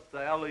farther up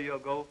the alley you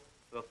go,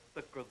 the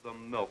thicker the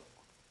milk.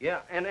 Yeah,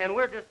 and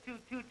we're just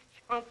two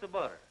chunks of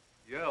butter.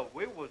 Yeah,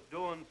 we was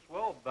doing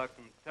swell back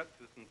in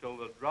Texas until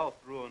the drought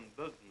ruined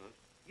business.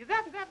 Yeah,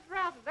 that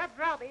drought,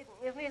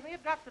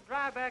 it got so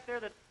dry back there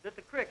that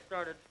the creek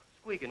started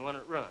squeaking when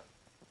it run.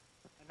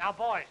 Now,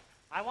 boys,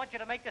 I want you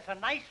to make this a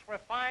nice,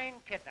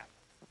 refined kidnap.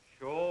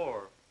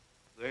 Sure.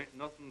 There ain't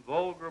nothing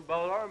vulgar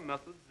about our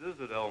methods, is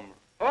it, Elmer?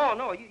 Oh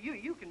no,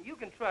 you can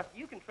trust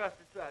it.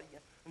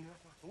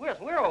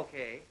 We're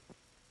okay.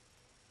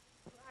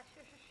 I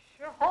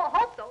sure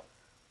hope so.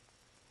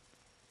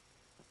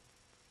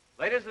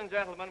 Ladies and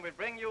gentlemen, we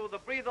bring you the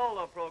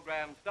Breathola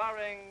program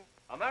starring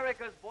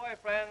America's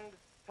boyfriend,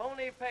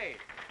 Tony Paige.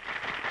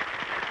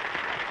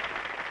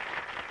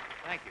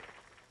 Thank you.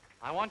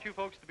 I want you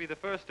folks to be the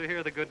first to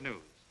hear the good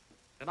news.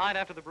 Tonight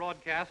after the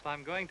broadcast,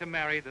 I'm going to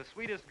marry the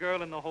sweetest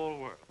girl in the whole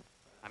world.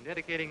 I'm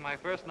dedicating my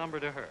first number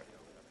to her,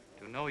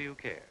 To Know You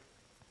Care.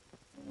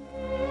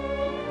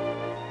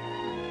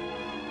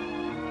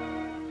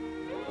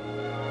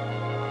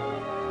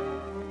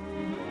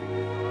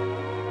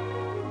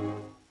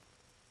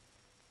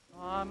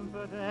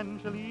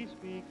 Confidentially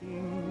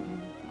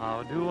speaking,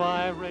 how do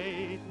I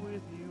rate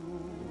with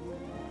you?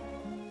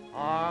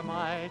 Are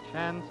my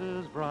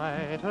chances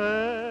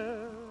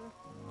brighter?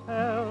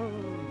 Tell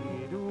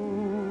me,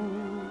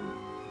 do.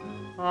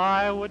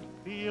 I would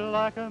feel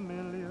like a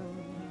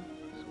million,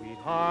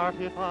 sweetheart,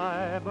 if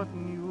I but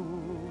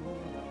knew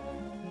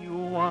you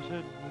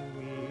wanted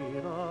me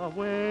the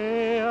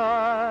way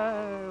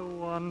I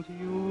want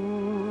you.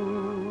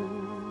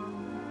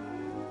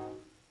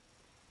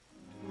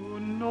 To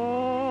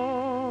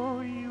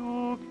know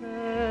you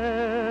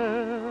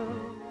care,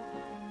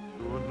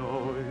 to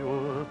know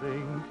you're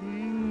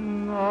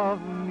thinking of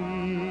me,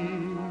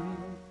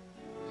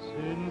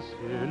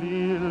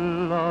 sincerely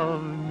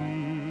love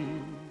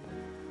me,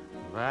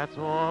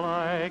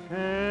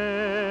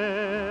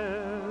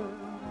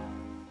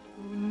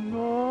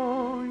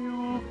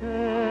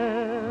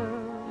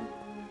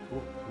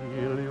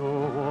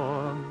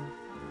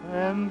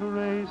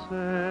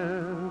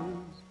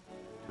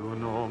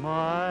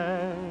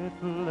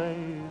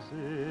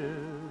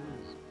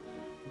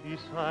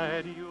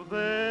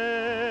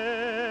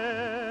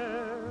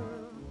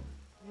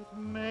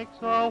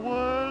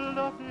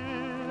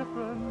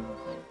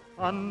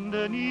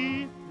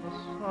 underneath the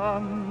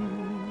sun.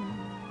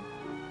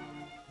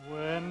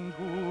 When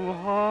two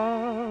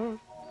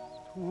hearts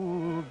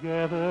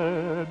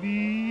together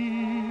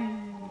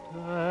beat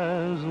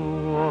as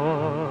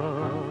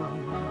one,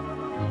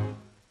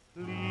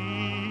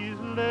 please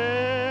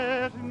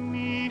let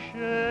me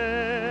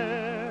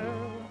share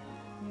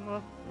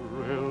the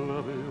thrill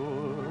of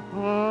your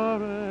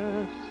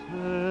caresses.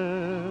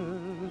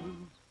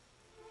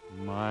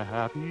 My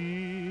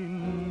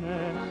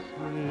happiness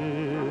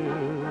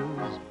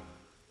is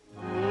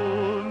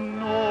to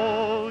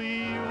know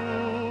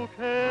you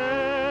care.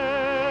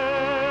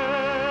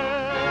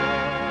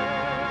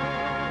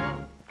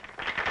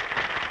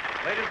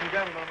 Ladies and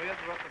gentlemen, we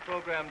interrupt the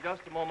program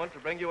just a moment to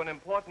bring you an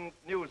important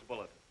news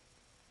bulletin.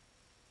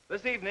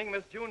 This evening,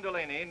 Miss June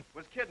Delaney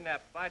was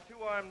kidnapped by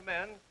two armed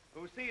men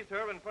who seized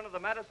her in front of the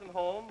Madison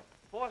home,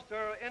 forced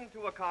her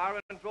into a car,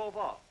 and drove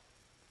off.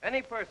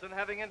 Any person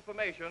having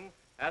information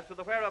as to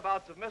the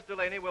whereabouts of Miss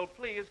Delaney will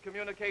please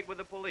communicate with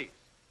the police.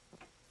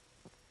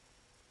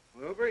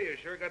 Wilbur, you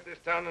sure got this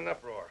town in an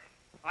uproar.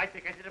 I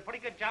think I did a pretty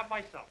good job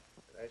myself.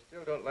 But I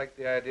still don't like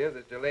the idea of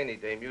this Delaney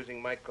dame using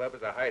my club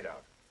as a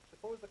hideout.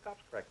 Suppose the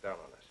cops crack down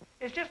on us.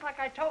 It's just like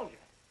I told you.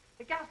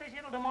 The gal stays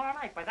here till tomorrow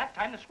night. By that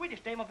time, the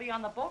Swedish dame will be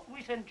on the boat, and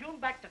we send June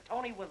back to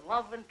Tony with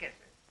love and kisses.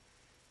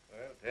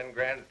 Well, 10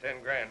 grand is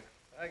 10 grand.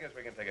 I guess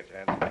we can take a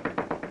chance.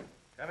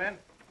 Come in.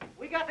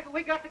 We got to get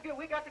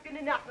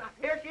in now.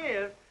 Here she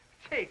is.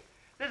 Chief,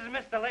 this is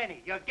Miss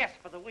Delaney, your guest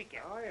for the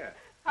weekend. Oh, yeah.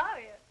 Oh,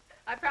 yeah.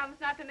 I promise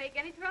not to make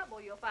any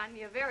trouble. You'll find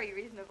me a very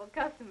reasonable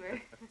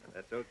customer.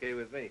 That's okay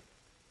with me.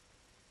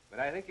 But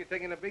I think you're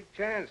taking a big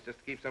chance just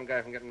to keep some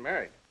guy from getting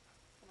married.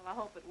 Well, I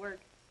hope it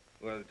works.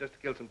 Well, just to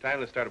kill some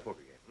time, let's start a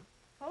poker game.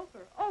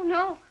 Poker? Oh,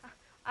 no.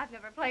 I've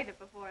never played it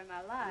before in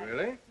my life.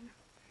 Really?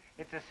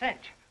 It's a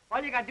cinch.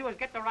 All you got to do is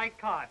get the right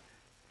card.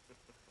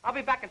 I'll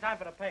be back in time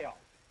for the payoff.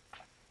 I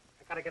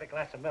got to get a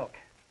glass of milk.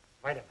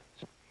 Vitamins.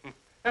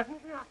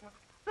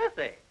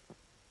 Sissy.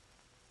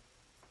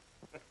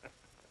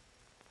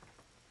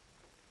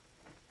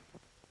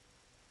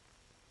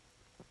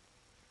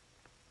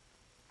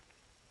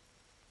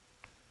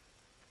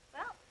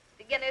 Well,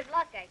 beginner's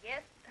luck, I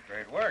guess.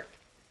 Great work.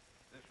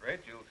 At this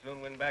rate, you'll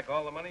soon win back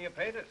all the money you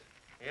paid us.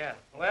 Yeah.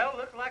 Well,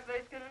 looks like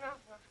they're skinning up.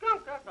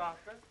 Skunk us,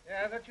 Oscar.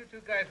 Yeah, I thought you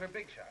two guys were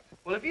big shots.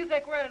 Well, if you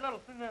think we're any little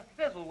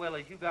fizzle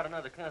willies, you got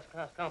another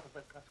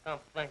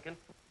thinking.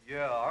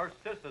 Yeah, our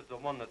sister's the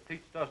one that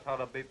teached us how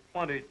to be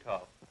plenty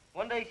tough.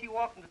 One day she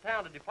walked into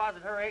town to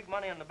deposit her egg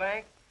money in the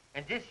bank,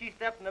 and just she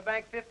stepped in the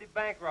bank, 50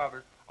 bank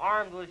robbers,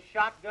 armed with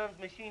shotguns,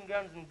 machine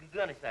guns, and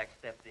gunny sacks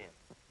stepped in.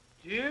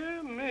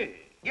 Dear me.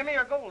 Give me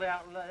your gold, the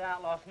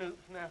outlaw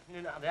snap.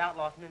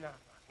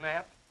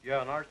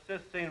 Yeah, and our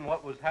sis seen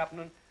what was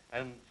happening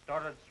and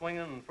started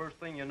swinging, and first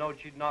thing you know,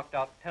 she'd knocked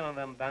out 10 of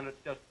them bandits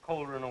just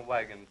colder than a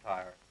wagon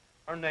tire.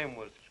 Her name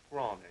was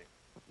Scrawny.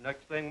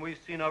 Next thing we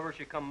seen of her,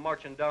 she come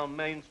marching down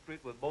Main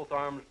Street with both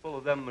arms full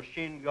of them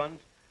machine guns,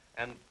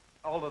 and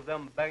all of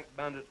them bank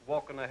bandits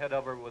walking ahead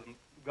of her with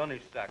gunny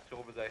sacks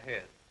over their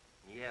heads.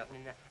 Yeah,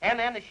 and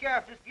then the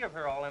sheriff just give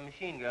her all them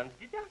machine guns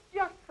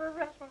just for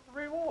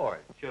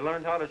reward. She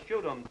learned how to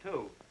shoot 'em,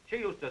 too. She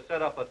used to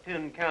set up a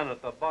tin can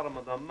at the bottom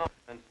of the mountain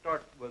and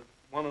start with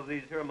one of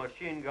these here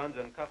machine guns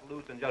and cut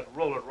loose and just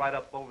roll it right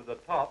up over the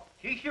top.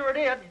 She sure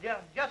did,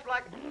 just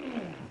like...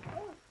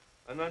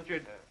 And then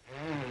she'd...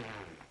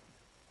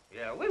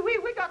 Yeah,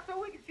 we got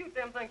so we could shoot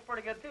them things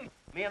pretty good, too.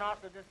 Me and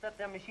Oscar just set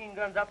them machine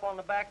guns up on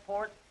the back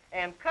porch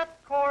and cut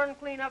corn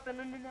clean up in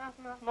the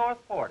North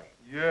 40.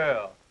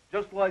 Yeah,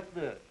 just like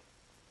this.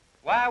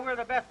 Why, we're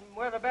the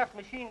best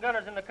machine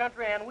gunners in the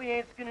country, and we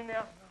ain't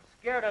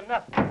scared of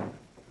nothing.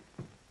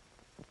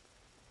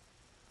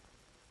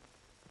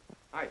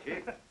 Hi,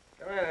 Chief.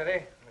 Come in,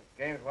 Eddie.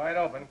 The game's wide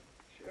open.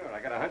 Sure, I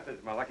got a hunch this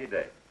is my lucky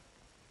day.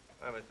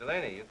 Well, Miss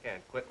Delaney, you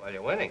can't quit while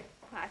you're winning.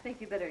 I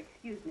think you better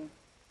excuse me.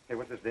 Hey,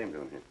 what's this dame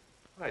doing here?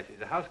 Why,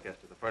 she's a house guest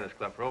at the Furnace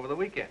Club for over the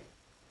weekend.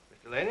 Miss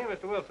Delaney,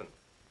 Mr. Wilson.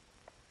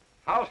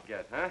 House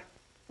guest, huh?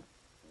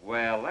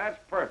 Well, that's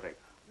perfect.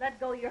 Let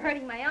go, you're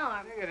hurting my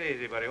arm. Take it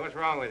easy, buddy. What's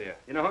wrong with you?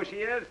 You know who she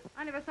is?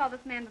 I never saw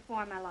this man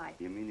before in my life.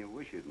 You mean you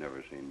wish you'd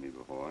never seen me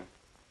before?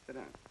 Sit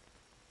down.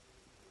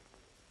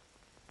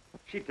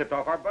 She tipped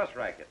off our bus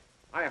racket.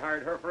 I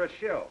hired her for a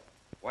shill.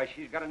 Why,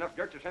 she's got enough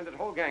dirt to send this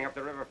whole gang up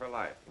the river for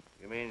life.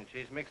 You mean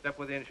she's mixed up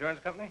with the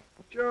insurance company?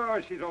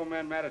 Sure, she's old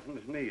man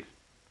Madison's niece.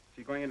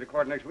 She's going into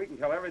court next week and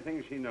tell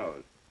everything she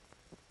knows.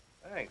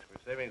 Thanks for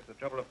saving us the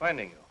trouble of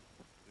finding you.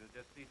 We'll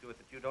just see to it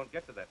that you don't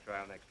get to that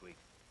trial next week.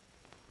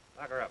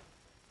 Lock her up.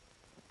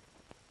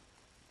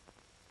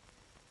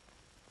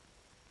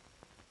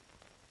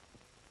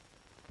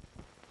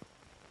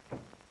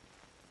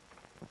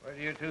 Where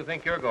do you two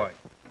think you're going?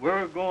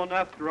 We're going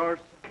after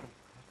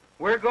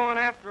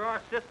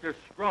our sister,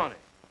 Scrawny.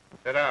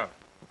 Sit down.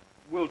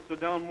 We'll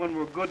sit down when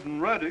we're good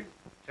and ready.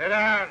 Sit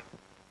down.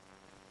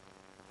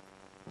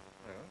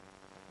 Well,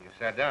 you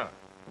sat down.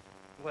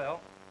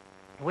 Well,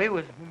 we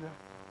was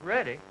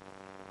ready.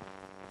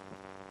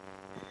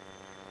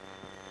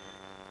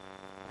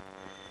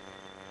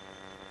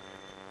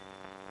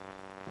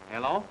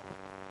 Hello?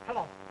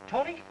 Hello,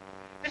 Tony?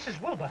 This is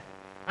Wilbur.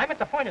 I'm at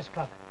the Finest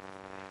Club.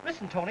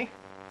 Listen, Tony.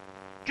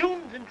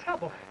 June's in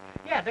trouble.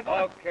 Yeah, they're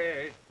going...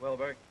 Okay,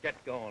 Wilbur,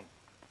 get going.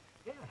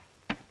 Yeah,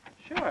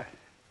 sure.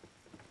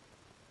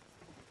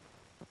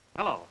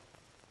 Hello.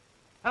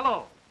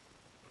 Hello.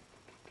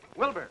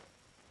 Wilbur.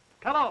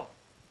 Hello.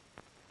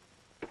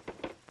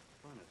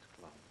 Finest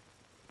Club.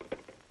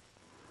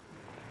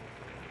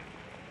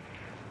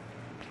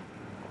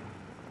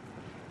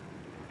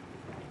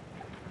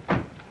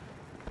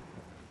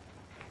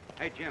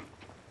 Hey, Jim,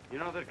 you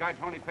know this guy,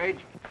 Tony Paige?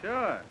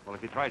 Sure. Well,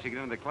 if he tries to get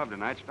into the club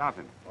tonight, stop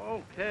him.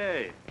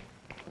 Okay.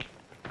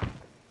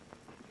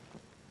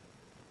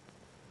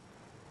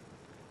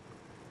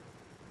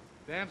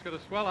 Dan's got a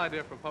swell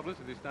idea for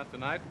publicity stunt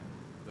tonight.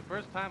 The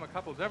first time a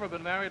couple's ever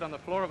been married on the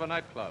floor of a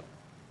nightclub.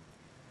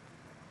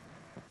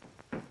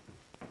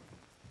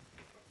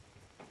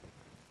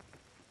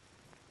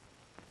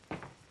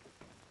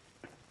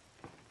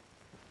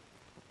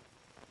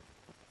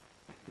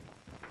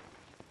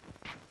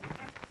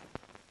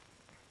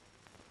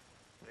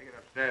 Take it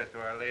upstairs to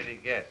our lady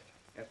guest.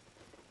 Yes.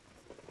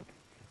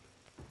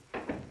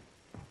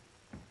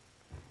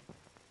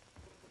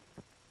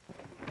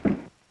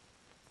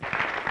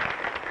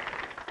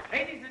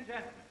 Ladies and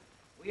gentlemen,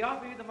 we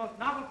offer you the most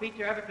novel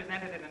feature ever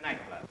presented in a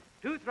nightclub.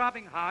 Two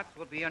throbbing hearts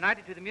will be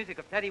united to the music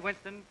of Teddy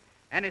Winston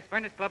and his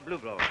Furnace Club Blue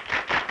Blower.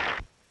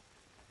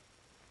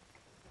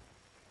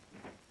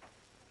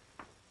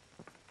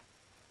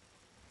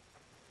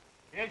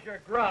 Here's your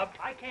grub.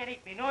 I can't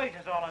eat. Me noise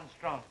is all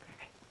unstrung.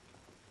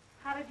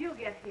 How did you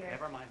get here?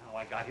 Never mind how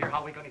I got here.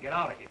 How are we going to get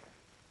out of here?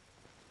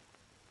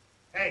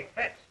 Hey,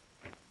 Fitz.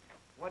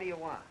 What do you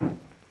want?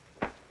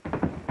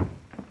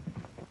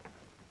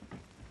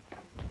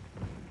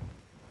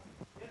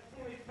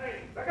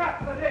 Look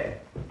out for this.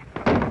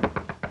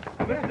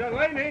 Mr.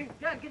 Laney.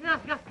 Get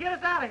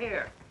us out of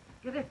here.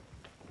 Get it.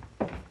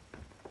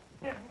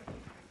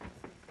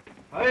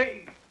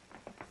 Hey.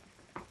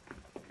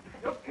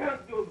 You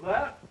can't do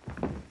that.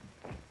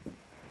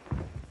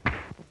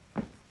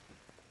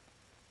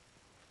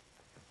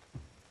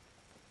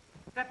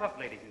 Step up,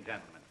 ladies and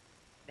gentlemen.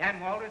 Dan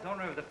Walters,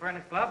 owner of the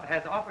Furnace Club,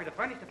 has offered a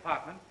furnished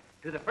apartment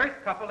to the first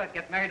couple that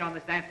get married on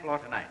this dance floor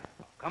tonight.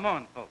 Come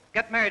on, folks.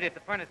 Get married at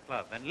the Furnace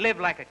Club and live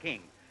like a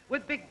king,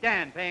 with Big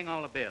Dan paying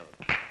all the bills.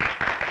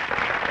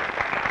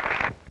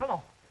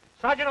 Hello.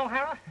 Sergeant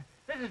O'Hara,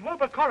 this is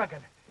Wilbur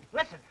Corrigan.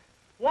 Listen,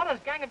 Walter's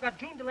gang have got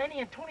June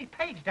Delaney and Tony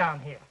Paige down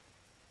here.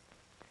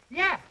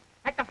 Yeah,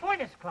 at the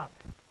Furnace Club.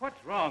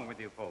 What's wrong with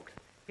you folks?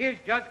 Here's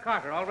Judge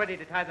Carter all ready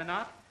to tie the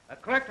knot, a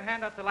clerk to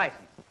hand out the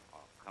license. Oh,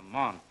 come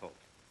on, folks.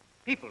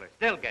 People are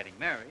still getting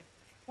married.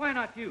 Why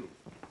not you?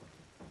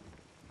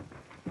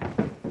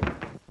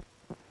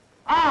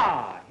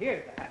 Ah,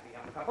 here's the happy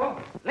young couple.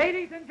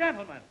 Ladies and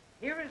gentlemen,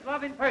 here is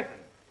love in person.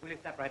 Will you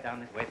step right down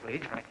this way,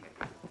 please? Right here.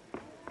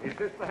 Is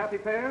this the happy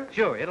pair?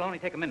 Sure, it'll only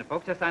take a minute,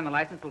 folks. Just sign the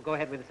license. We'll go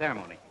ahead with the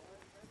ceremony.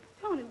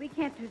 Tony, we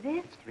can't do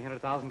this.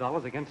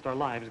 $300,000 against our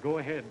lives. Go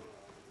ahead.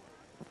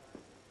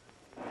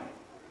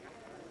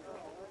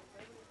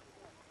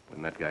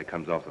 When that guy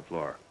comes off the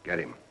floor, get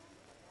him.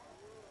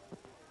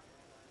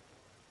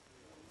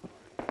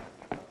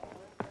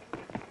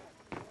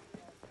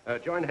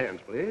 Join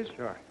hands, please.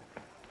 Sure.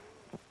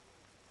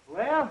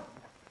 Well,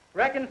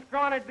 reckon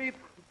Scrawny'd be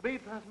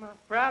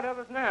proud of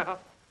us now.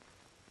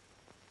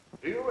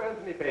 Do you,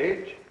 Anthony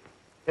Paige,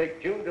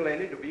 take June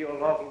Delaney to be your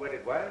lawful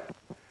wedded wife,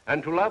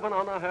 and to love and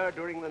honor her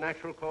during the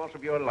natural course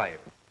of your life?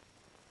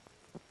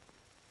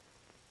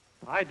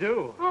 I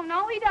do. Oh,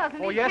 no, he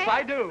doesn't. Oh, He yes, can't.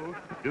 I do.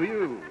 Do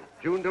you,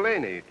 June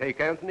Delaney, take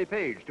Anthony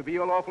Paige to be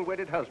your lawful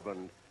wedded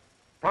husband,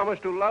 promise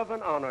to love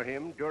and honor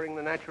him during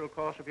the natural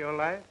course of your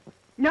life?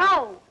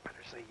 No.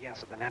 Better say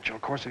yes, and the natural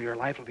course of your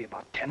life will be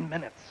about 10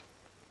 minutes.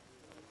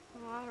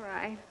 All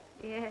right.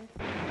 Yes.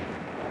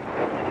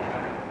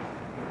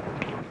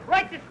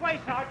 Right this way,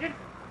 Sergeant.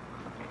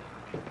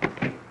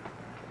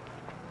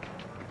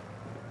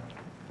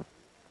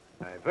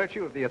 By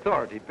virtue of the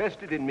authority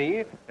vested in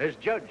me as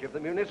judge of the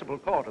municipal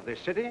court of this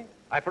city,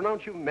 I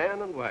pronounce you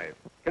man and wife.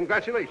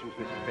 Congratulations,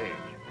 Mrs. Paige.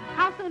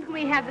 How soon can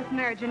we have this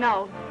marriage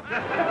annulled?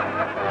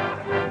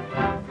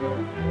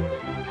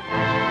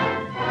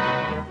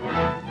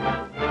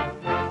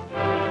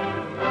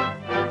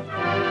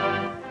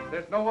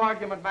 There's no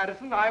argument,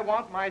 Madison. I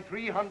want my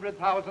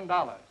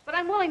 $300,000. But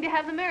I'm willing to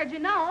have the marriage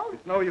annulled.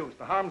 It's no use.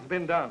 The harm's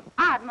been done.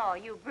 Ardmore,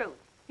 you brute.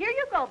 Here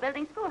you go,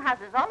 building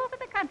schoolhouses all over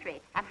the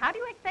country. And how do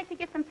you expect to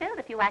get them filled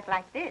if you act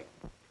like this?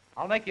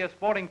 I'll make you a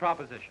sporting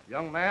proposition.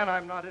 Young man,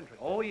 I'm not interested.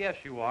 Oh, yes,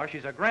 you are.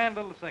 She's a grand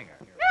little singer.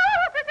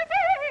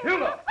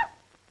 Beulah!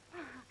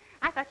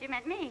 I thought you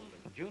meant me.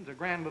 June's a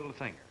grand little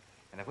singer.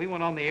 And if we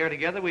went on the air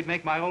together, we'd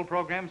make my old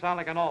program sound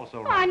like an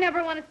also-ran. Oh, I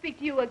never want to speak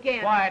to you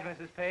again. Quiet,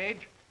 Mrs.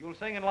 Paige. You'll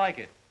sing and like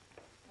it.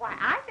 Why,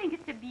 I think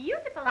it's a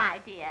beautiful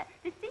idea.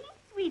 The singing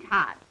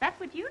sweethearts. That's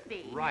what you'd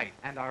be. Right.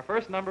 And our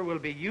first number will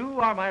be You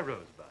Are My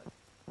Rosebud.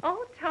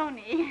 Oh,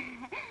 Tony.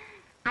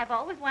 I've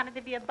always wanted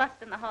to be a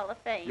bust in the Hall of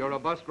Fame. You're a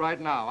bust right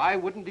now. I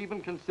wouldn't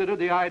even consider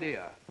the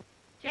idea.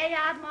 J.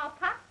 Ardmore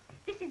Pop,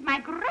 This is my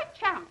great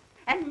chance.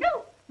 And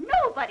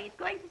nobody's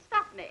going to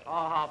stop me. Oh,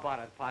 how about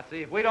it,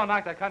 Potsy? If we don't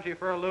knock the country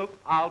for a loop,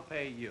 I'll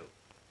pay you.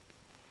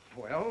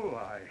 Well,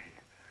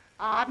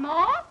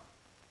 Ardmore?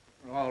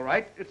 all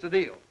right, it's a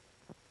deal.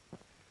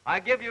 I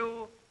give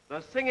you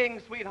the singing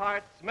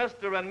sweethearts,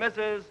 Mr. and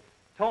Mrs.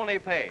 Tony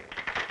Paige.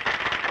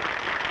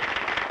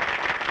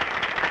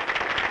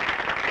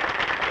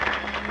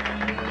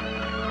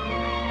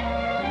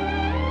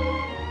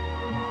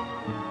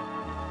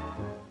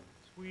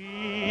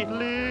 Sweet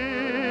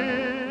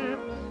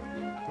lips,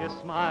 kiss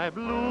my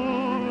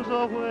blues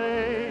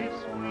away,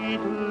 sweet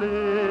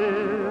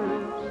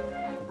lips,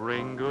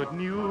 bring good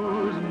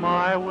news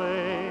my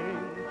way.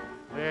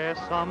 There's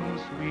some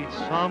sweet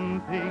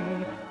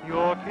something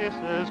your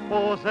kisses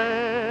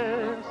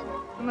possess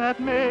that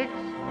makes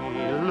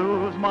me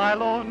lose my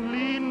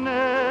loneliness.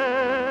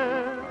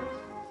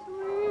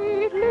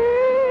 Sweet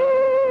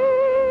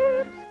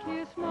lips,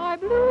 kiss my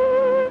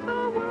blues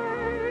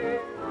away.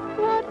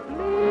 What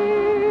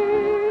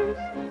bliss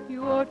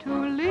your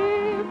two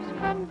lips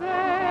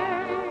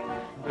convey.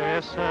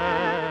 There's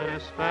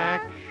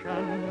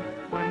satisfaction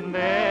when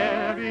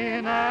they're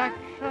in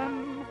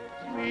action.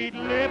 Sweet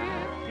lips,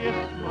 kiss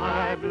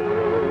my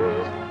blues